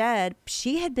instead,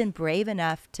 she had been brave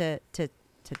enough to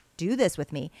do this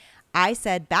with me. I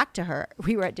said back to her,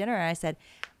 we were at dinner, and I said,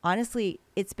 honestly,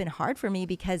 it's been hard for me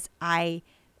because I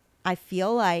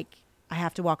feel like I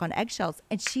have to walk on eggshells.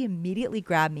 And she immediately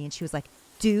grabbed me and she was like,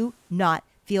 do not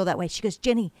feel that way. She goes,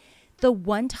 Jennie, the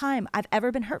one time I've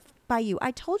ever been hurt by you,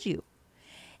 I told you.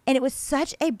 And it was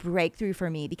such a breakthrough for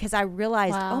me because I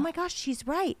realized, oh my gosh, she's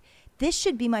right. This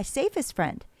should be my safest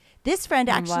friend. This friend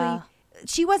actually,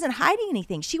 she wasn't hiding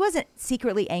anything. She wasn't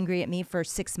secretly angry at me for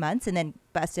 6 months and then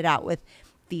busted out with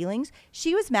feelings.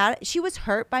 She was mad. She was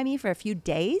hurt by me for a few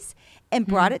days and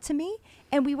brought it to me,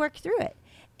 and we worked through it.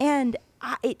 And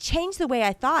it changed the way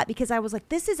I thought, because I was like,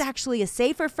 this is actually a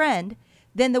safer friend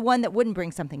than the one that wouldn't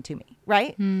bring something to me,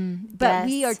 right? But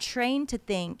we are trained to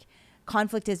think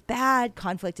conflict is bad,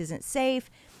 conflict isn't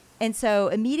safe. And so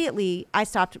immediately I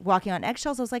stopped walking on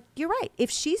eggshells. I was like, you're right.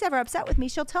 If she's ever upset with me,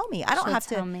 she'll tell me. I don't have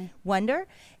to wonder.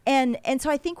 And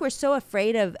so I think we're so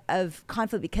afraid of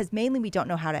conflict because mainly we don't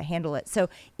know how to handle it. So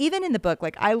even in the book,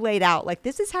 like, I laid out, like,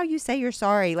 this is how you say you're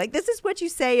sorry. Like, this is what you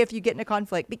say if you get in a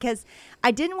conflict, because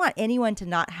I didn't want anyone to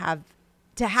not have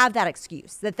that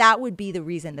excuse, that would be the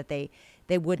reason that they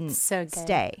wouldn't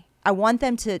stay. I want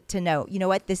them to know, you know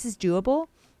what, this is doable.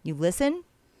 You listen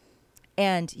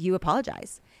and you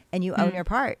apologize. And you own your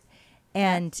part.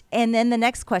 And then the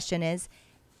next question is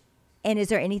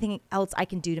there anything else I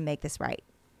can do to make this right?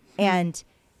 And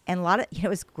a lot of, it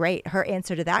was great. Her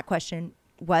answer to that question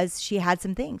was she had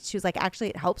some things. She was like, actually,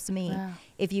 it helps me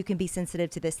if you can be sensitive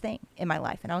to this thing in my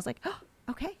life. And I was like, oh,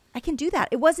 okay, I can do that.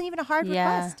 It wasn't even a hard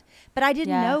request, but I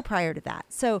didn't know prior to that.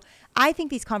 So I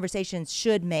think these conversations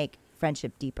should make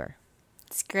friendship deeper.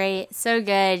 It's great. So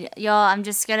good. Y'all, I'm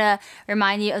just going to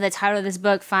remind you of the title of this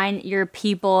book, Find Your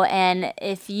People. And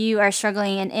if you are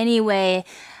struggling in any way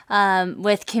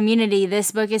with community.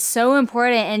 This book is so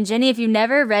important. And Jennie, if you've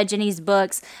never read Jennie's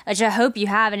books, which I hope you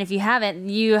have, and if you haven't,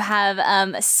 you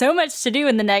have so much to do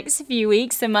in the next few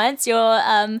weeks and months.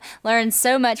 You'll learn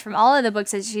so much from all of the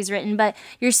books that she's written, but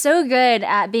you're so good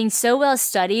at being so well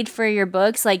studied for your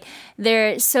books. Like,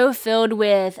 they're so filled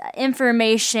with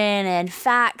information and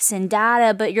facts and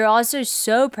data, but you're also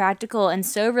so practical and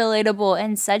so relatable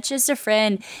and such just a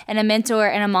friend and a mentor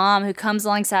and a mom who comes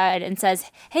alongside and says,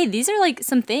 hey, these are like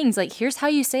some things, like, here's how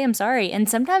you say I'm sorry. And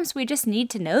sometimes we just need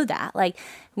to know that. Like,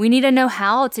 we need to know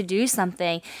how to do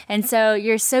something. And so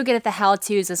you're so good at the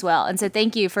how-tos as well. And so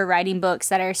thank you for writing books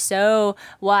that are so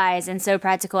wise and so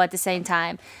practical at the same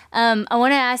time. I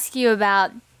want to ask you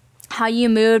about how you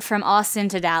moved from Austin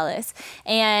to Dallas.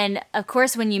 And of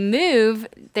course, when you move,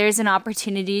 there's an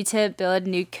opportunity to build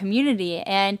new community.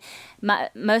 And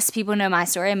most people know my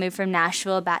story. I moved from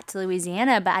Nashville back to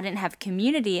Louisiana, but I didn't have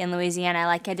community in Louisiana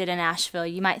like I did in Nashville.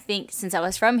 You might think since I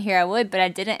was from here I would, but I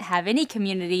didn't have any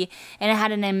community, and I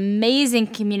had an amazing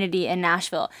community in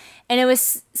Nashville. And it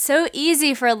was so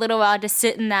easy for a little while to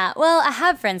sit in that, well, I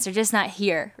have friends, they're just not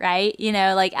here, right? You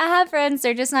know, like, I have friends,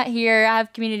 they're just not here. I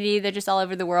have community, they're just all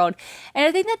over the world. And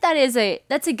I think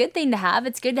that's a good thing to have.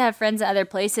 It's good to have friends at other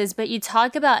places, but you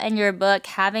talk about in your book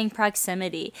having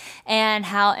proximity and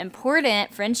how important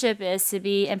friendship is to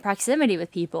be in proximity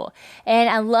with people. And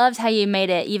I loved how you made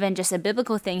it even just a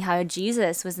biblical thing, how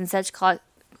Jesus was in such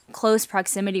close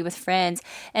proximity with friends.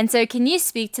 And so can you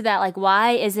speak to that? Like,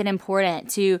 why is it important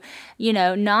to, you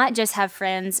know, not just have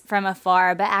friends from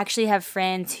afar, but actually have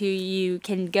friends who you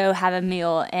can go have a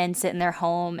meal and sit in their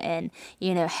home and,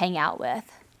 you know, hang out with?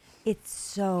 It's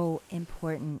so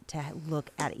important to look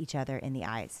at each other in the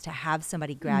eyes, to have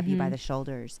somebody grab you by the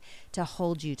shoulders, to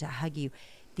hold you, to hug you.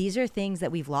 These are things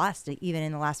that we've lost even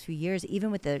in the last few years,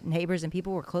 even with the neighbors and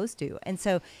people we're close to. And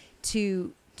so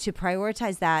to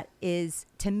prioritize that is,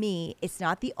 to me, it's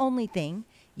not the only thing.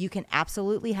 You can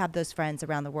absolutely have those friends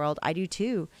around the world. I do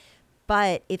too.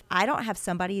 But if I don't have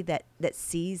somebody that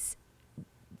sees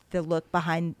the look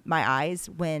behind my eyes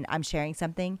when I'm sharing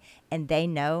something, and they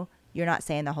know, you're not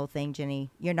saying the whole thing,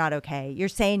 Jennie. You're not okay. You're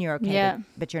saying you're okay,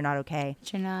 but you're not okay.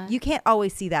 But you're not. You can't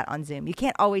always see that on Zoom. You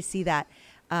can't always see that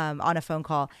on a phone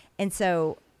call. And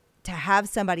so to have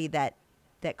somebody that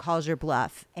calls your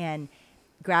bluff and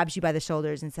grabs you by the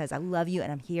shoulders and says, I love you and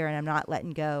I'm here and I'm not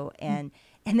letting go, and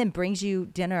then brings you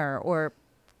dinner or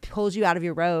pulls you out of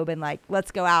your robe and like,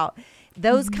 let's go out.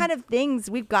 Those kind of things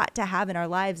we've got to have in our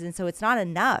lives. And so it's not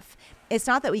enough. It's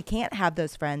not that we can't have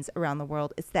those friends around the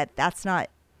world. It's that that's not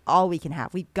all we can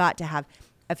have. We've got to have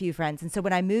a few friends. And so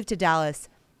when I moved to Dallas,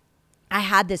 I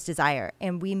had this desire,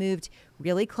 and we moved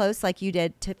really close, like you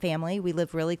did, to family. We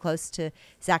live really close to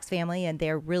Zach's family, and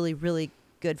they're really, really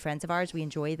good friends of ours. We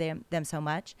enjoy them so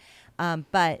much.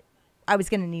 But I was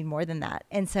going to need more than that.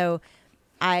 And so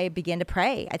I began to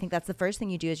pray. I think that's the first thing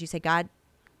you do, is you say, God,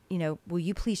 you know, will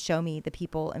you please show me the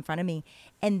people in front of me?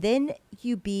 And then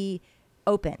you be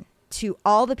open to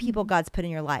all the people God's put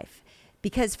in your life.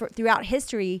 Because throughout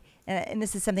history, and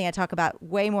this is something I talk about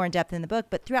way more in depth in the book,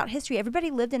 but throughout history,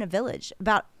 everybody lived in a village,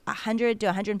 about 100 to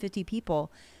 150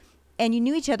 people, and you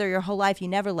knew each other your whole life. You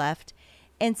never left.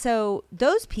 And so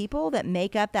those people that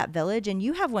make up that village, and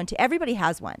you have one too, everybody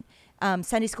has one,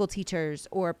 Sunday school teachers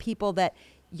or people that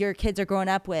your kids are growing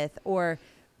up with, or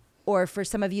for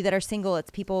some of you that are single, it's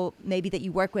people maybe that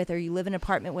you work with or you live in an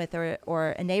apartment with or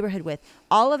a neighborhood with.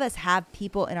 All of us have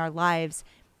people in our lives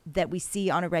that we see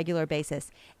on a regular basis.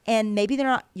 And maybe they're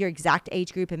not your exact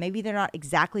age group, and maybe they're not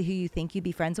exactly who you think you'd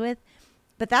be friends with.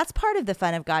 But that's part of the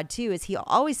fun of God too, is he'll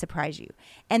always surprise you.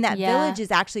 And that village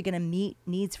is actually going to meet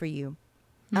needs for you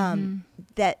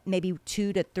that maybe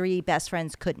 2 to 3 best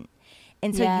friends couldn't.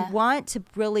 And so you want to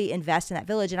really invest in that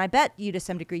village. And I bet you to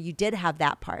some degree you did have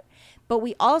that part. But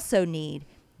we also need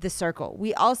the circle.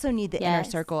 We also need the inner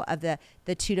circle of the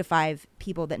 2 to 5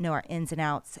 people that know our ins and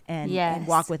outs and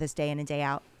walk with us day in and day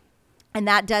out. And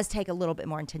that does take a little bit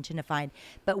more intention to find.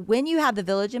 But when you have the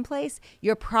village in place,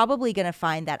 you're probably going to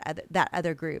find that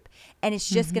other group. And it's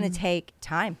just going to take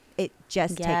time. It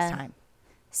just takes time.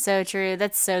 So true.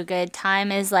 That's so good. Time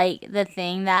is like the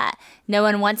thing that no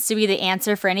one wants to be the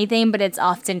answer for anything, but it's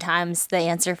oftentimes the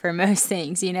answer for most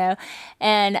things, you know?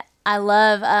 And I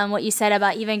love what you said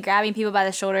about even grabbing people by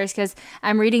the shoulders, because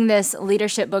I'm reading this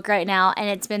leadership book right now, and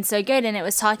it's been so good. And it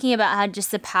was talking about how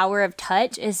just the power of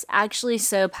touch is actually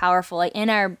so powerful. Like in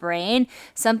our brain,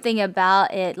 something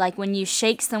about it, like when you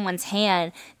shake someone's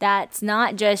hand, that's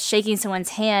not just shaking someone's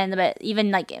hand, but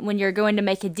even like when you're going to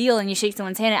make a deal and you shake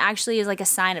someone's hand, it actually is like a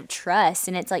sign of trust.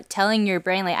 And it's like telling your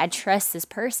brain, like, I trust this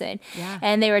person. Yeah.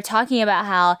 And they were talking about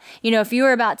how, if you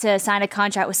were about to sign a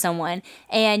contract with someone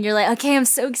and you're like, okay, I'm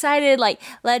so excited, like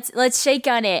let's shake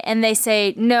on it, and they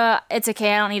say, no, it's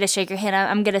okay, I don't need to shake your hand,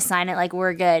 I'm gonna sign it, like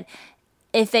we're good.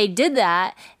 If they did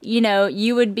that,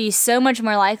 you would be so much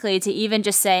more likely to even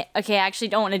just say, okay, I actually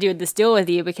don't want to do this deal with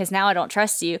you because now I don't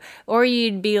trust you. Or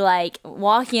you'd be like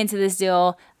walking into this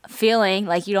deal feeling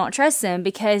like you don't trust them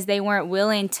because they weren't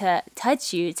willing to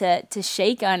touch you, to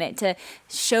shake on it, to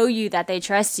show you that they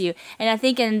trust you. And I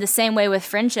think in the same way with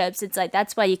friendships, it's like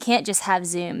that's why you can't just have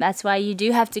Zoom. That's why you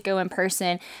do have to go in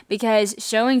person, because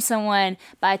showing someone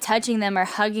by touching them or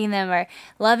hugging them or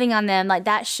loving on them, like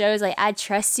that shows like I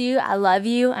trust you, I love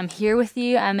you, I'm here with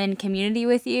you, I'm in community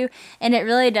with you, and it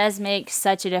really does make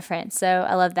such a difference. So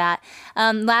I love that.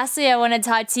 Lastly, I want to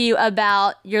talk to you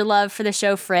about your love for the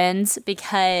show Friends,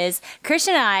 because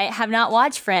Christian and I have not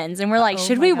watched Friends, and we're like,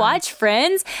 should we watch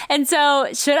Friends? And so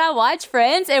should I watch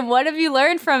Friends? And what have you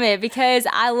learned from it? Because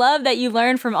I love that you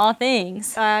learn from all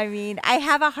things. I mean, I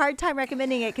have a hard time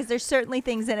recommending it because there's certainly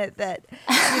things in it that,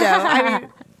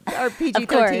 are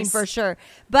PG-13 for sure.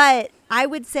 But I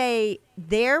would say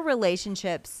their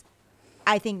relationships,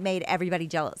 I think, made everybody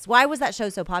jealous. Why was that show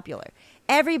so popular?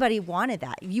 Everybody wanted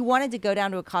that. You wanted to go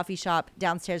down to a coffee shop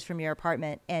downstairs from your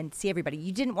apartment and see everybody.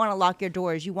 You didn't want to lock your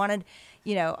doors. You wanted,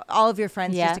 all of your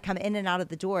friends just to come in and out of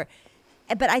the door.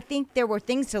 But I think there were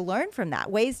things to learn from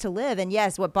that, ways to live. And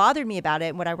yes, what bothered me about it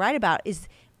and what I write about is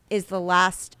the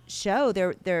last show.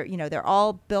 They're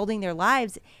all building their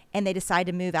lives, and they decide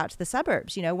to move out to the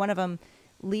suburbs. One of them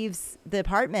leaves the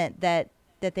apartment that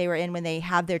they were in when they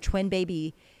have their twin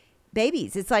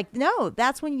babies. It's like, no,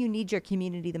 that's when you need your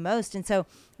community the most. And so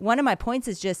one of my points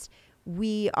is just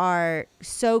we are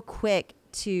so quick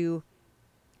to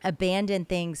abandon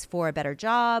things for a better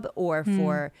job or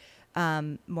for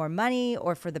more money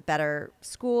or for the better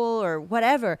school or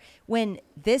whatever, when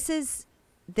this is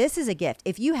a gift.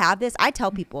 If you have this, I tell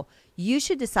people you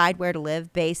should decide where to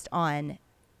live based on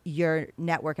your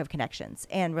network of connections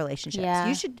and relationships. Yeah.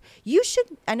 You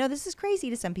should, I know this is crazy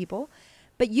to some people,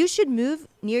 but you should move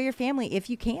near your family if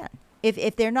you can.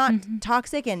 If they're not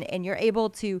toxic and you're able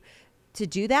to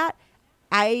do that,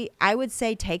 I would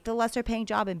say take the lesser paying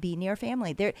job and be near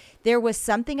family. There was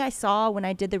something I saw when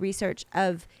I did the research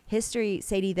of history,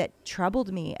 Sadie, that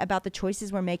troubled me about the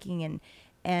choices we're making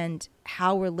and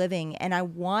how we're living. And I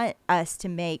want us to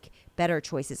make better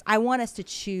choices. I want us to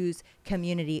choose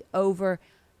community over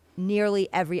nearly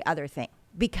every other thing,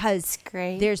 because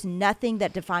there's nothing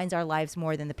that defines our lives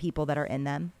more than the people that are in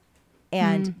them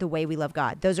and the way we love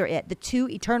God. Those are it. The two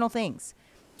eternal things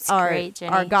are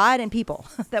God and people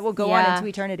that will go on into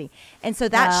eternity. And so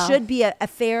that should be a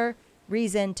fair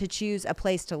reason to choose a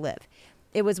place to live.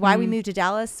 It was why we moved to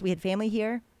Dallas. We had family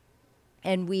here,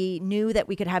 and we knew that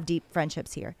we could have deep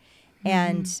friendships here.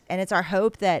 And it's our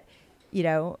hope that,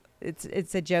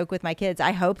 it's a joke with my kids.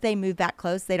 I hope they move back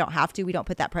close. They don't have to. We don't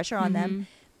put that pressure on them.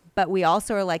 But we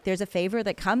also are like, there's a favor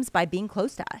that comes by being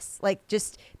close to us. Like,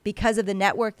 just because of the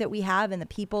network that we have and the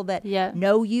people that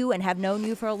know you and have known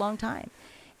you for a long time.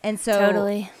 And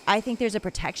so I think there's a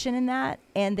protection in that,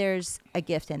 and there's a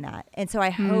gift in that. And so I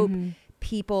hope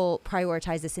people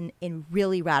prioritize this in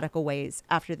really radical ways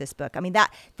after this book. I mean,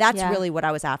 that's really what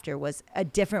I was after, was a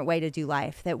different way to do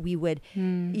life, that we would,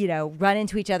 run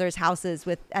into each other's houses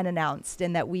with unannounced,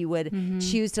 and that we would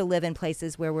choose to live in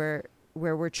places where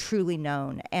we're truly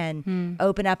known and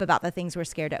open up about the things we're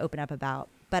scared to open up about.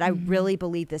 But I really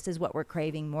believe this is what we're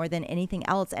craving more than anything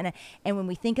else. And when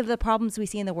we think of the problems we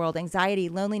see in the world, anxiety,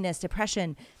 loneliness,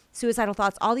 depression, suicidal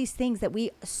thoughts, all these things that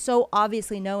we so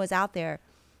obviously know is out there,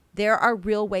 there are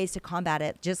real ways to combat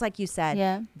it. Just like you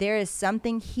said, there is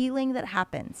something healing that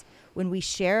happens when we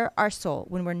share our soul,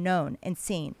 when we're known and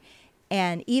seen.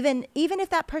 And even if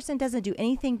that person doesn't do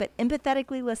anything but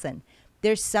empathetically listen,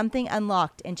 there's something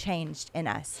unlocked and changed in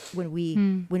us when we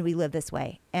live this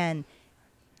way. And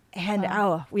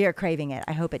we are craving it.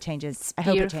 I hope it changes. I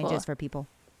hope it changes for people.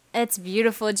 It's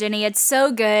beautiful, Jennie. It's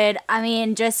so good. I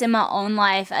mean, just in my own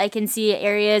life, I can see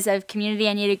areas of community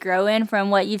I need to grow in from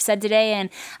what you've said today. And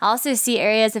I also see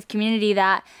areas of community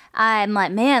that I'm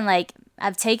like, man, like,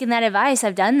 I've taken that advice.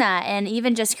 I've done that. And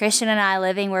even just Christian and I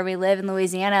living where we live in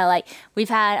Louisiana, like we've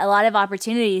had a lot of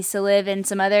opportunities to live in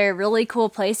some other really cool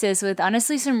places with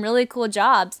honestly some really cool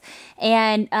jobs.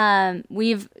 And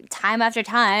we've time after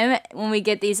time when we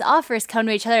get these offers come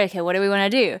to each other, okay, what do we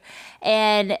want to do?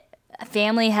 And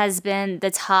family has been the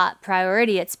top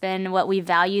priority. It's been what we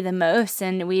value the most.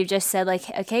 And we've just said like,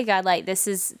 okay, God, like this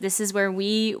is where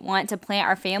we want to plant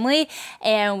our family.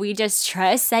 And we just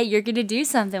trust that you're going to do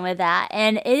something with that.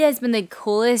 And it has been the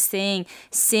coolest thing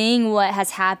seeing what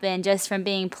has happened just from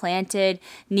being planted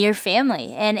near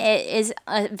family. And it is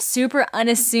a super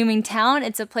unassuming town.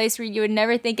 It's a place where you would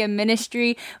never think a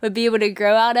ministry would be able to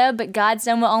grow out of, but God's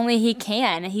done what only he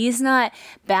can. He's not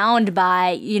bound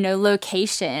by,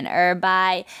 location or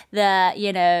by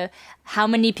the, how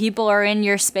many people are in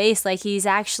your space. Like he's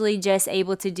actually just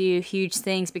able to do huge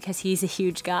things because he's a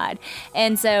huge God.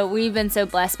 And so we've been so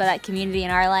blessed by that community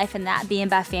in our life and that being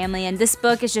by family. And this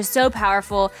book is just so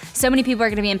powerful. So many people are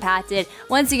going to be impacted.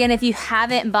 Once again, if you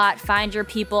haven't bought Find Your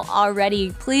People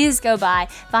already, please go buy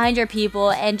Find Your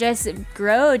People and just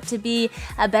grow to be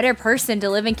a better person, to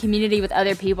live in community with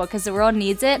other people because the world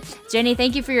needs it. Jennie,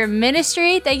 thank you for your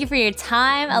ministry. Thank you for your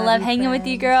time. I love hanging with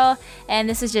you, girl. And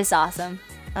this is just awesome.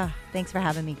 Oh, thanks for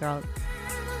having me, girl.